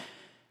 Right.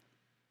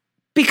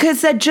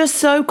 Because they're just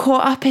so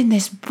caught up in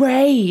this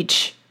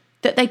rage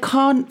that they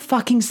can't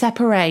fucking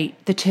separate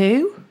the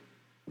two.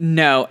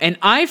 No, and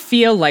I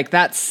feel like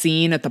that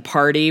scene at the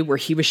party where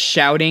he was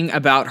shouting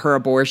about her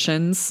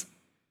abortions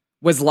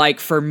was like,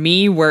 for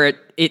me, where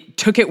it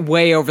took it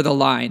way over the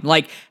line.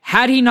 Like,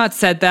 had he not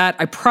said that,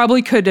 I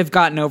probably could have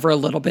gotten over a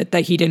little bit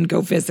that he didn't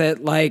go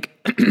visit, like,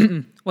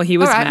 well, he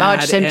was all right, mad.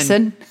 Marge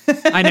Simpson.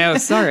 I know,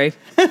 sorry.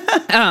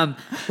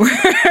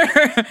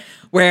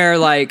 Where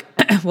like,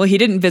 well, he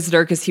didn't visit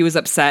her because he was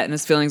upset and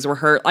his feelings were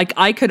hurt. Like,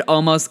 I could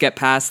almost get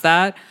past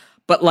that.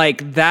 But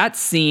like that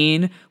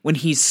scene when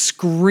he's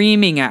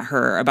screaming at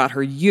her about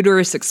her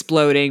uterus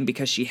exploding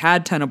because she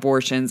had 10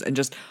 abortions and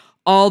just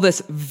all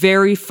this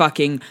very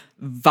fucking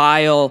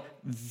vile,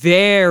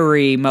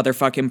 very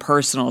motherfucking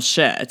personal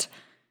shit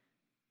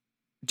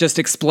just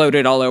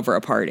exploded all over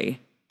a party.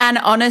 And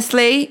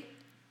honestly,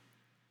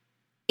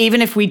 even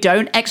if we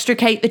don't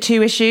extricate the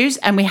two issues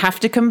and we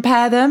have to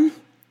compare them,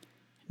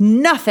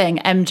 nothing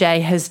MJ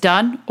has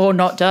done or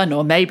not done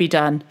or maybe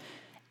done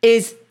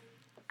is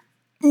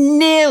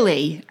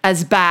nearly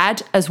as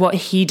bad as what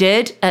he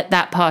did at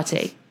that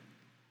party.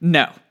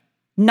 No.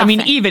 Nothing.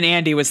 I mean, even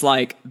Andy was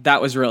like,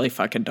 that was really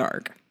fucking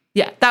dark.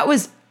 Yeah, that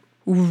was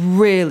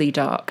really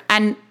dark.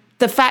 And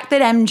the fact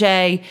that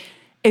MJ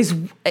is,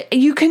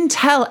 you can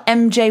tell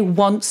MJ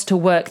wants to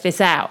work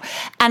this out.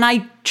 And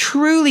I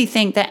truly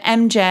think that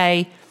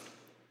MJ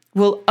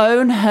will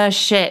own her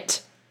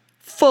shit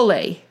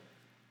fully.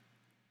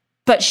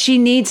 But she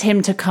needs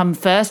him to come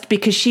first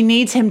because she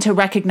needs him to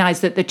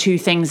recognize that the two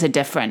things are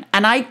different.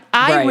 And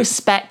I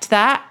respect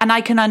that and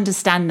I can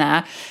understand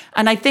that.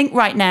 And I think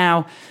right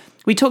now,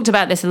 we talked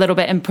about this a little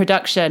bit in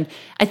production.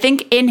 I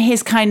think in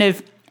his kind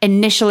of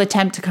initial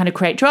attempt to kind of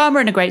create drama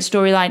and a great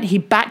storyline, he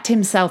backed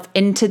himself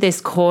into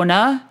this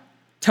corner.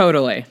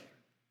 Totally.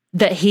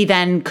 That he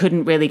then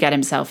couldn't really get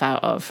himself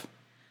out of.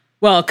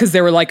 Well, because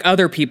there were like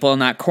other people in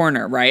that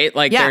corner, right?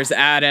 Like there's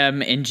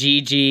Adam and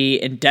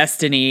Gigi and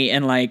Destiny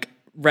and like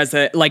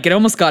Reza, like it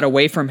almost got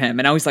away from him.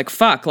 And I was like,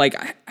 fuck,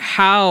 like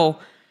how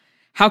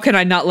how can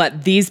I not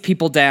let these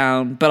people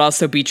down, but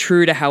also be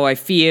true to how I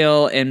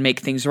feel and make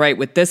things right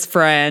with this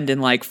friend?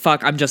 And like,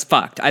 fuck, I'm just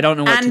fucked. I don't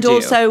know what to do. And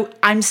also,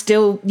 I'm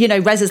still,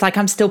 Reza's like,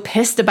 I'm still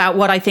pissed about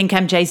what I think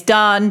MJ's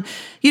done.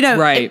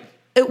 Right.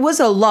 It was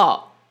a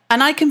lot.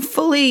 And I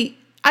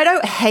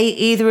don't hate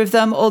either of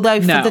them,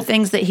 although for the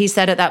things that he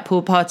said at that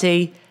pool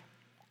party,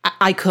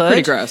 I could.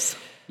 Pretty gross.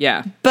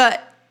 Yeah.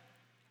 But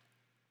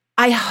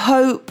I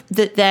hope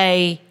that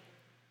I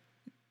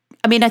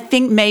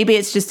think maybe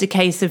it's just a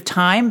case of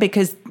time,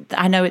 because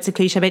I know it's a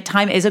cliche, but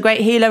time is a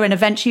great healer, and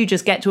eventually you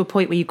just get to a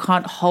point where you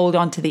can't hold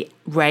on to the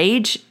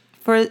rage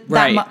for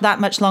that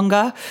much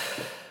longer.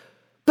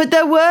 But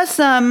there were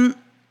some,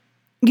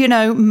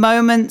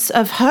 moments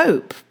of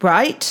hope,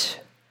 right?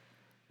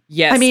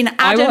 Yes. I mean,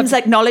 Adam's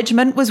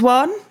acknowledgement was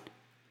one.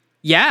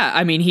 Yeah.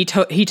 I mean, he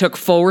took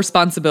full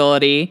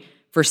responsibility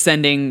for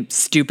sending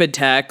stupid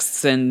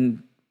texts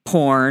and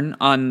porn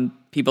on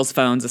people's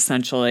phones,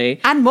 essentially.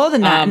 And more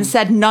than that, and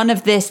said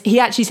he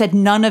actually said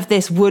none of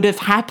this would have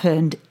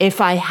happened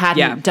if I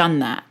hadn't done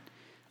that.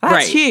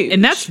 That's huge.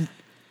 And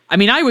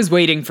I was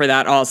waiting for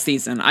that all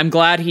season. I'm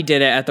glad he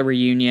did it at the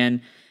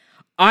reunion.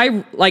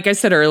 Like I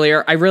said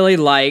earlier, I really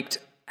liked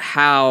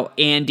how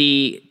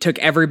Andy took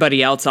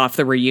everybody else off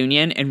the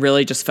reunion and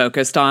really just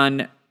focused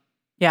on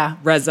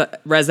Reza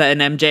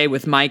and MJ,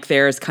 with Mike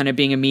there as kind of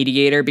being a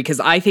mediator, because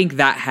I think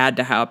that had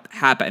to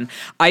happen.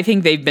 I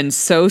think they've been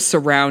so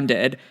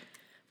surrounded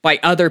by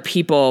other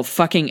people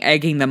fucking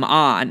egging them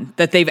on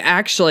that they've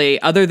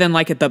actually, other than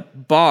like at the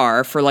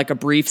bar for like a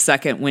brief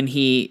second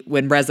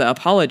when Reza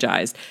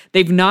apologized,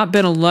 they've not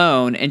been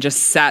alone and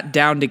just sat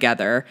down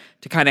together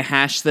to kind of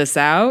hash this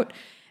out.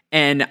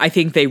 And I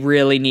think they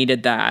really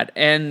needed that.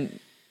 And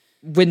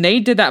when they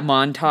did that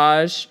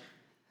montage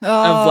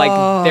of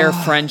like their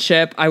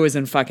friendship, I was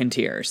in fucking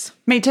tears.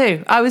 Me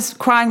too. I was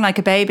crying like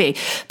a baby.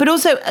 But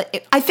also,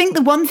 I think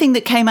the one thing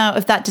that came out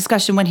of that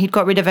discussion when he'd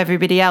got rid of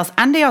everybody else,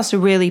 Andy asked a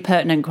really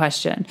pertinent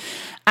question.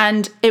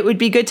 And it would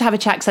be good to have a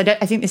chat, because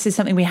I think this is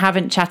something we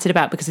haven't chatted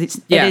about, because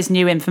it is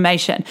new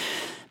information.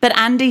 But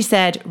Andy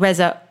said,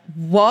 Reza,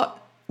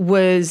 what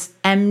was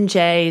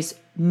MJ's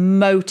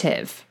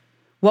motive?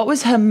 What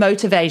was her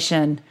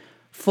motivation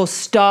for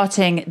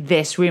starting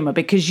this rumor?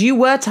 Because you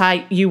were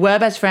tight, you were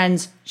best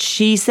friends.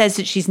 She says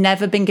that she's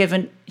never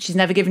given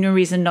you a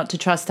reason not to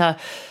trust her.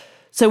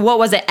 So what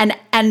was it?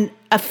 And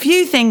a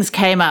few things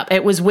came up.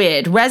 It was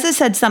weird. Reza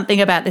said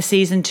something about the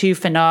season 2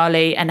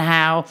 finale and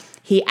how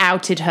he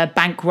outed her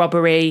bank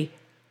robbery.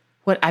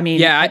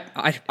 Yeah,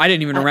 I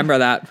didn't even remember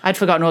that. I'd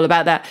forgotten all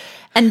about that.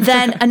 And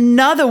then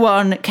another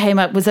one came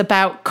up was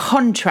about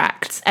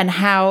contracts and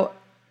how.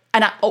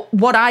 And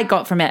what I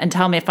got from it, and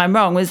tell me if I'm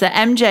wrong, was that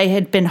MJ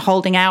had been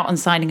holding out on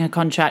signing her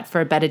contract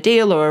for a better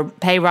deal or a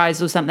pay rise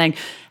or something,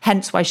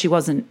 hence why she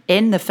wasn't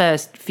in the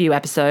first few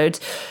episodes.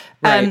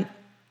 Right.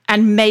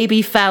 And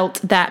maybe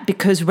felt that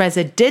because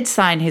Reza did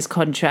sign his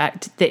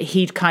contract, that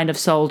he'd kind of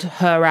sold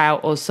her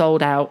out or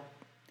sold out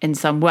in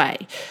some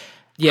way.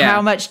 Yeah.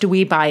 How much do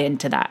we buy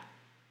into that?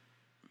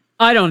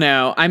 I don't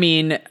know. I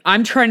mean,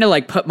 I'm trying to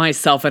like put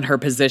myself in her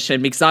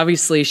position, because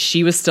obviously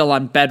she was still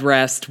on bed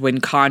rest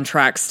when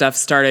contract stuff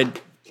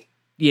started,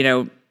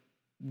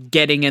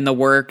 getting in the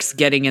works,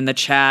 getting in the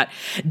chat.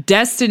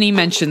 Destiny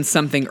mentioned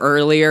something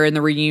earlier in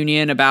the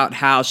reunion about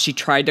how she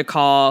tried to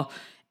call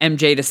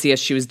MJ to see how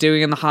she was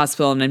doing in the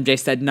hospital, and MJ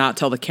said not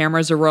till the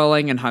cameras are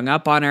rolling and hung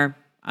up on her.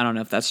 I don't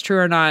know if that's true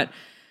or not.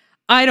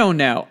 I don't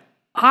know.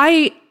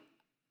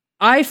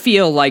 I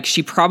feel like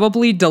she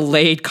probably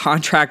delayed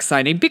contract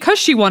signing because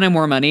she wanted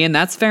more money, and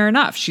that's fair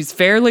enough. She's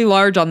fairly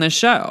large on this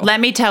show. Let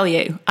me tell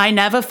you, I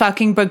never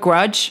fucking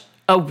begrudge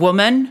a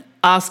woman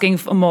asking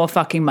for more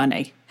fucking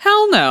money.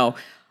 Hell no.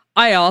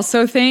 I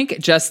also think,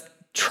 just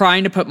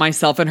trying to put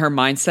myself in her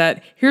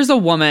mindset, here's a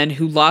woman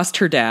who lost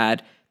her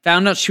dad,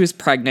 found out she was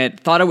pregnant,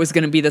 thought it was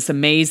going to be this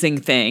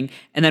amazing thing,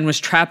 and then was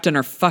trapped in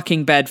her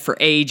fucking bed for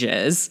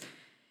ages.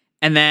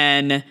 And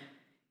then,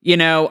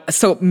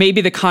 so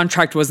maybe the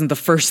contract wasn't the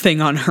first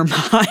thing on her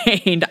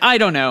mind. I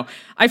don't know.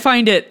 I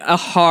find it a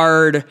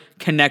hard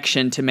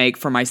connection to make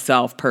for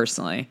myself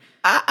personally.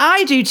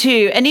 I do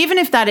too. And even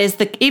if that is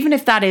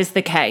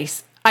the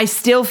case, I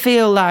still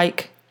feel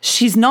like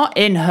she's not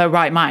in her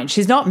right mind.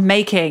 She's not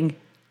making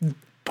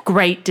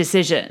great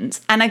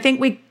decisions. And I think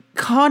we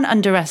can't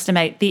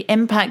underestimate the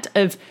impact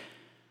of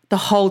the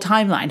whole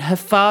timeline. Her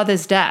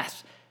father's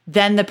death,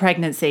 then the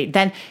pregnancy,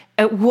 then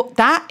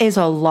that is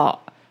a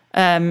lot.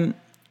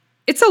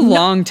 It's a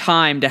long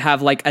time to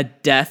have like a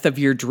death of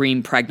your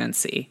dream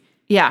pregnancy.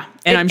 Yeah.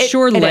 And I'm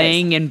sure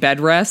laying in bed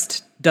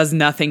rest does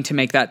nothing to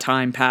make that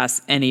time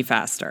pass any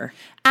faster.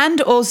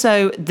 And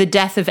also the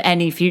death of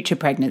any future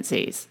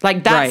pregnancies.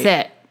 Like that's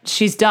it.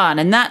 She's done.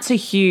 And that's a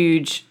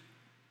huge,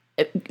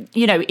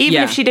 even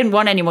if she didn't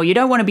want any more, you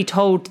don't want to be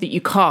told that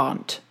you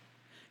can't.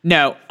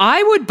 No,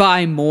 I would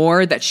buy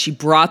more that she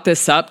brought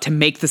this up to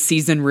make the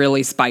season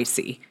really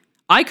spicy.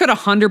 I could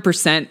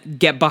 100%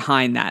 get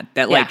behind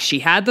that like she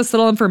had this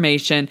little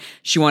information,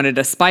 she wanted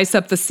to spice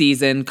up the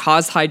season,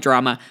 cause high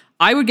drama.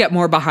 I would get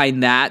more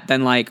behind that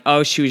than like,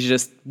 oh, she was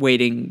just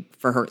waiting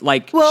for her.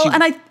 Like,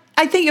 and I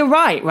I think you're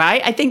right?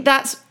 I think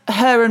that's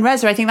her and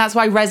Reza. I think that's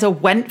why Reza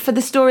went for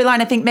the storyline.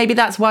 I think maybe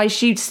that's why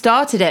she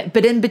started it.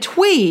 But in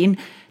between,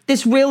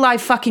 this real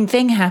life fucking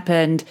thing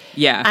happened.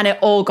 Yeah. And it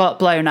all got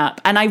blown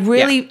up. And I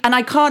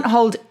can't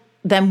hold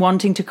them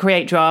wanting to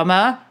create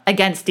drama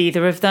against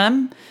either of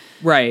them.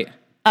 Right.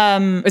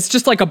 It's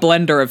just like a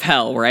blender of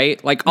hell,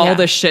 right? Like all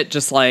this shit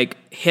just like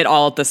hit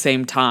all at the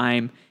same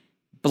time,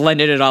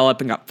 blended it all up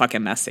and got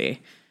fucking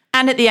messy.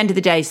 And at the end of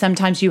the day,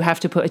 sometimes you have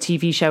to put a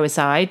TV show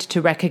aside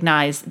to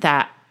recognize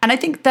that. And I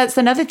think that's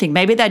another thing.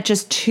 Maybe they're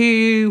just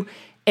too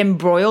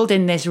embroiled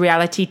in this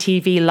reality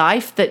TV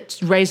life that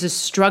Reza's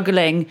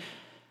struggling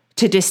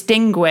to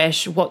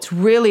distinguish what's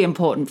really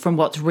important from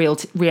what's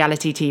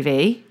reality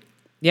TV.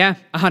 Yeah,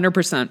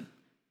 100%.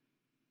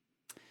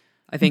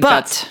 I think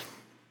but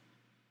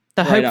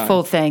the right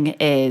hopeful thing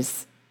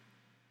is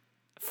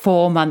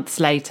 4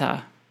 months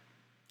later.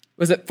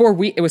 Was it 4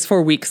 weeks? It was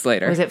 4 weeks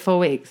later. Was it 4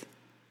 weeks?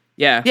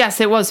 Yeah. Yes,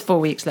 it was 4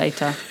 weeks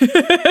later.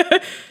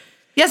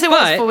 Yes, it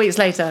was 4 weeks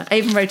later. I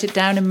even wrote it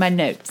down in my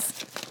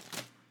notes.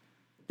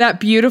 That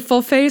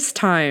beautiful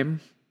FaceTime.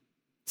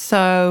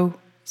 So,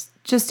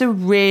 just a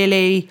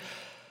really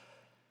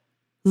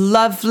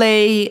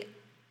lovely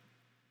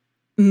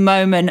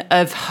moment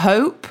of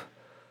hope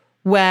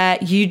where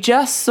you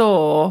just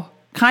saw,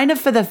 kind of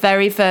for the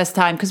very first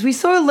time, because we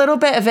saw a little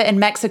bit of it in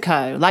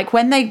Mexico. Like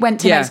when they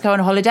went to Mexico on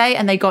holiday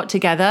and they got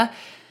together,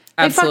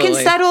 they fucking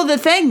said all the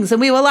things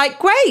and we were like,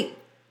 great.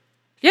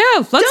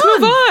 Yeah, let's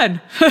move on.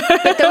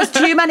 But there was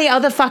too many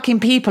other fucking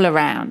people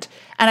around.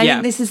 And I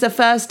think this is the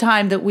first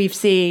time that we've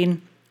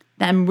seen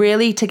them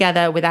really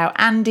together without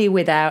Andy,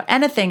 without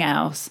anything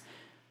else,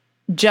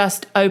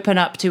 just open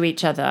up to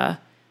each other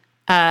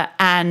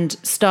and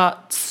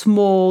start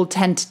small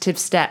tentative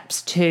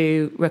steps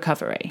to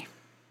recovery.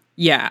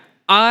 Yeah,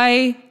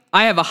 I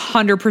have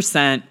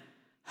 100%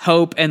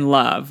 hope and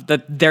love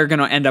that they're going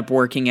to end up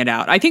working it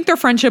out. I think their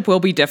friendship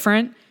will be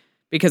different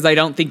because I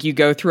don't think you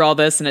go through all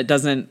this and it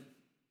doesn't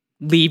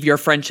leave your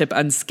friendship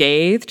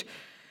unscathed.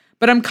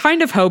 But I'm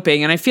kind of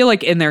hoping, and I feel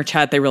like in their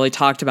chat they really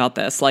talked about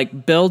this,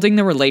 like building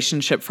the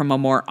relationship from a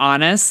more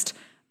honest,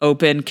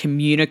 open,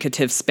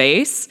 communicative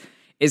space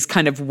is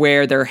kind of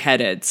where they're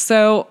headed.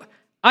 So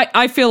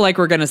I feel like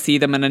we're going to see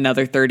them in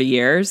another 30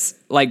 years,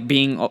 like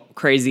being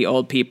crazy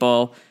old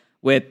people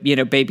with, you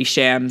know, baby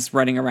shams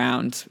running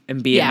around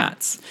and being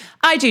nuts.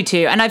 I do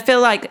too. And I feel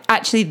like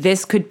actually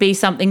this could be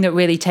something that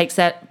really takes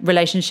that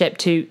relationship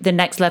to the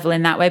next level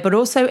in that way, but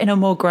also in a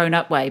more grown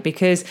up way,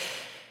 because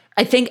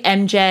I think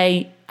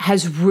MJ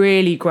has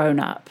really grown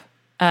up.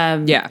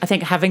 I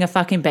think having a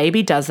fucking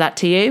baby does that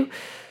to you.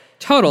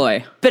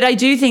 Totally. But I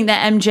do think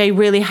that MJ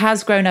really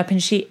has grown up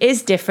and she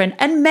is different.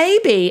 And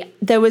maybe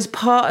there was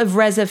part of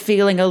Reza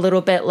feeling a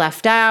little bit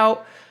left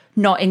out,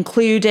 not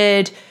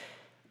included.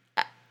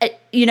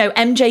 You know,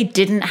 MJ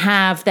didn't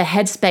have the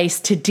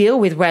headspace to deal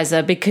with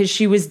Reza because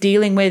she was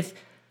dealing with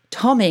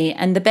Tommy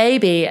and the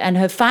baby and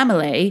her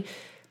family.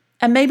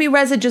 And maybe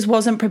Reza just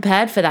wasn't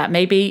prepared for that.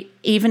 Maybe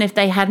even if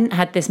they hadn't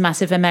had this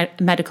massive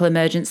medical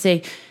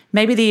emergency,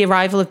 maybe the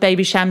arrival of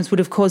baby shams would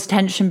have caused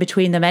tension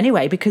between them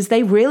anyway, because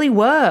they really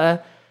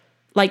were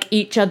like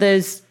each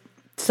other's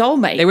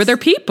soulmates. They were their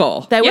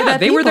people. They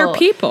were their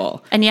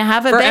people. And you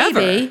have a forever.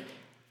 baby.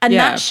 And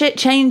that shit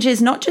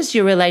changes not just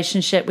your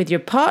relationship with your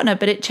partner,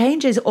 but it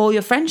changes all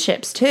your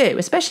friendships too,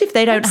 especially if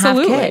they don't have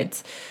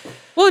kids.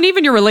 Well, and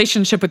even your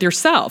relationship with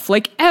yourself.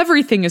 Like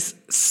everything is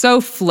so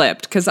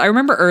flipped. Because I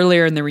remember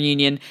earlier in the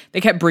reunion,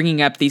 they kept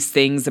bringing up these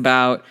things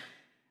about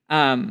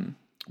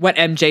what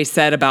MJ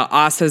said about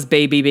Asa's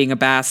baby being a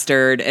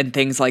bastard and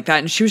things like that.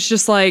 And she was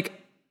just like,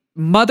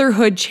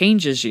 motherhood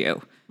changes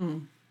you.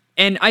 Mm.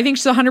 And I think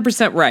she's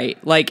 100%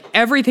 right. Like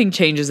everything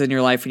changes in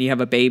your life when you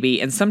have a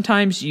baby. And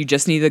sometimes you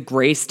just need the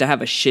grace to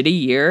have a shitty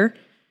year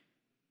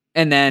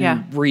and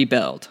then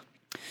rebuild.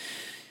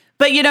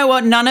 But you know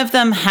what? None of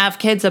them have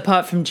kids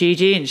apart from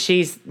Gigi, and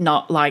she's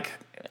not like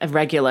a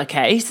regular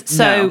case.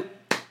 So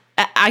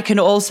I can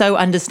also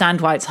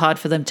understand why it's hard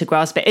for them to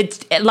grasp it.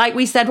 It's like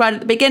we said right at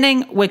the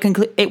beginning,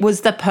 it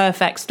was the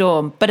perfect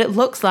storm. But it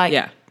looks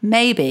like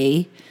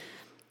maybe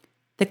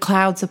the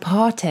clouds are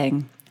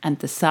parting and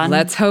the sun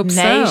Let's hope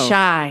may so.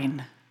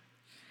 shine.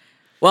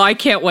 Well, I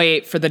can't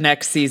wait for the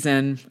next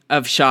season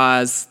of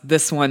Shaw's.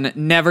 This one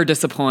never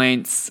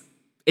disappoints.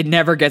 It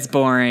never gets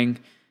boring.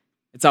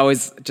 It's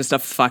always just a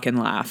fucking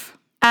laugh.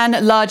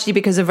 And largely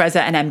because of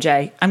Reza and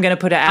MJ. I'm going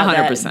to put it out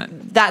 100%. there.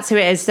 That's who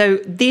it is. So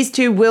these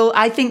two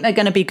I think they're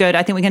going to be good.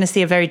 I think we're going to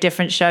see a very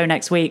different show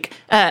next week.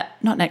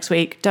 Not next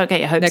week. Don't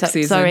get your hopes up.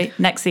 Season. Sorry,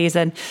 next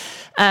season.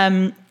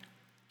 And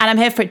I'm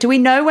here for it. Do we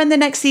know when the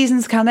next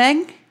season's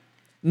coming?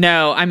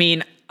 No, I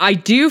mean, I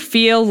do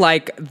feel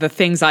like the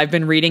things I've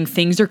been reading,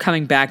 things are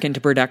coming back into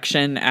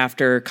production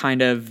after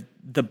kind of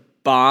the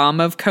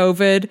bomb of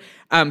COVID.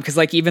 Because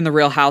like even the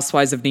Real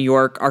Housewives of New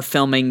York are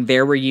filming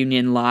their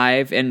reunion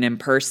live and in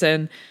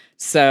person.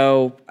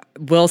 So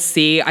we'll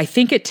see. I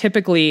think it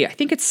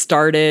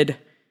started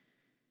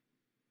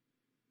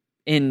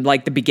in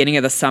like the beginning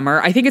of the summer.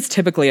 I think it's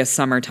typically a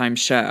summertime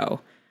show.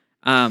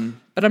 But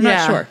I'm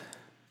not sure.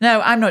 No,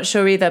 I'm not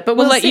sure either, but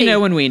We'll let see. you know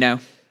when we know.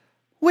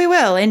 We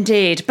will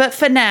indeed. But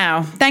for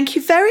now, thank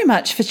you very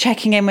much for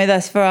checking in with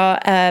us for our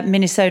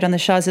minisode on the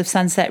Shahs of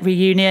Sunset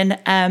reunion.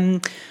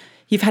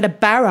 You've had a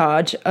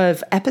barrage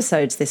of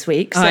episodes this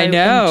week. So I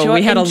know.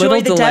 We had a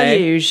little delay.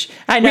 Deluge.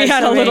 I know, we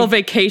had a little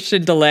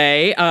vacation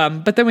delay,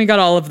 but then we got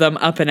all of them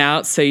up and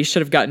out. So you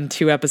should have gotten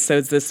 2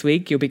 episodes this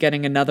week. You'll be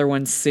getting another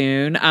one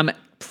soon.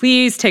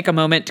 Please take a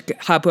moment to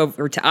hop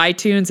over to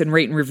iTunes and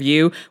rate and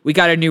review. We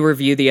got a new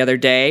review the other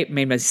day.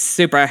 Made me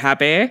super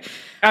happy.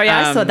 Oh,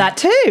 yeah, I saw that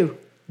too.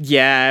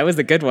 Yeah, it was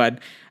a good one.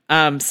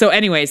 So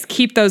anyways,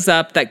 keep those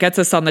up. That gets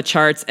us on the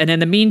charts. And in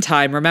the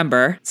meantime,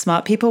 remember,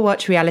 smart people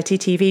watch reality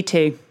TV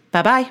too.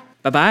 Bye-bye.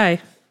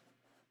 Bye-bye.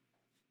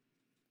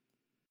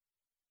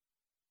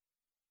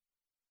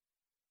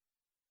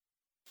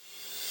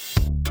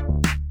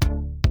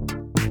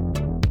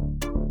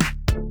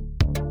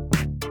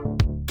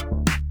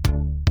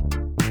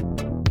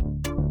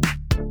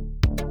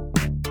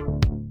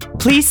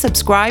 Please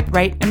subscribe,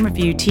 rate, and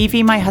review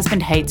TV My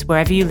Husband Hates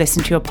wherever you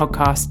listen to your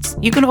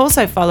podcasts. You can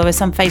also follow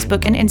us on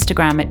Facebook and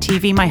Instagram at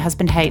TV My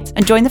Husband Hates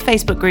and join the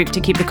Facebook group to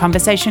keep the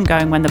conversation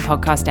going when the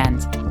podcast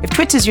ends. If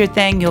Twitter's your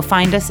thing, you'll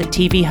find us at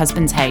TV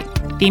Husbands Hate.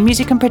 Theme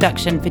music and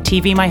production for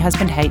TV My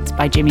Husband Hates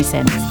by Jimmy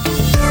Sims.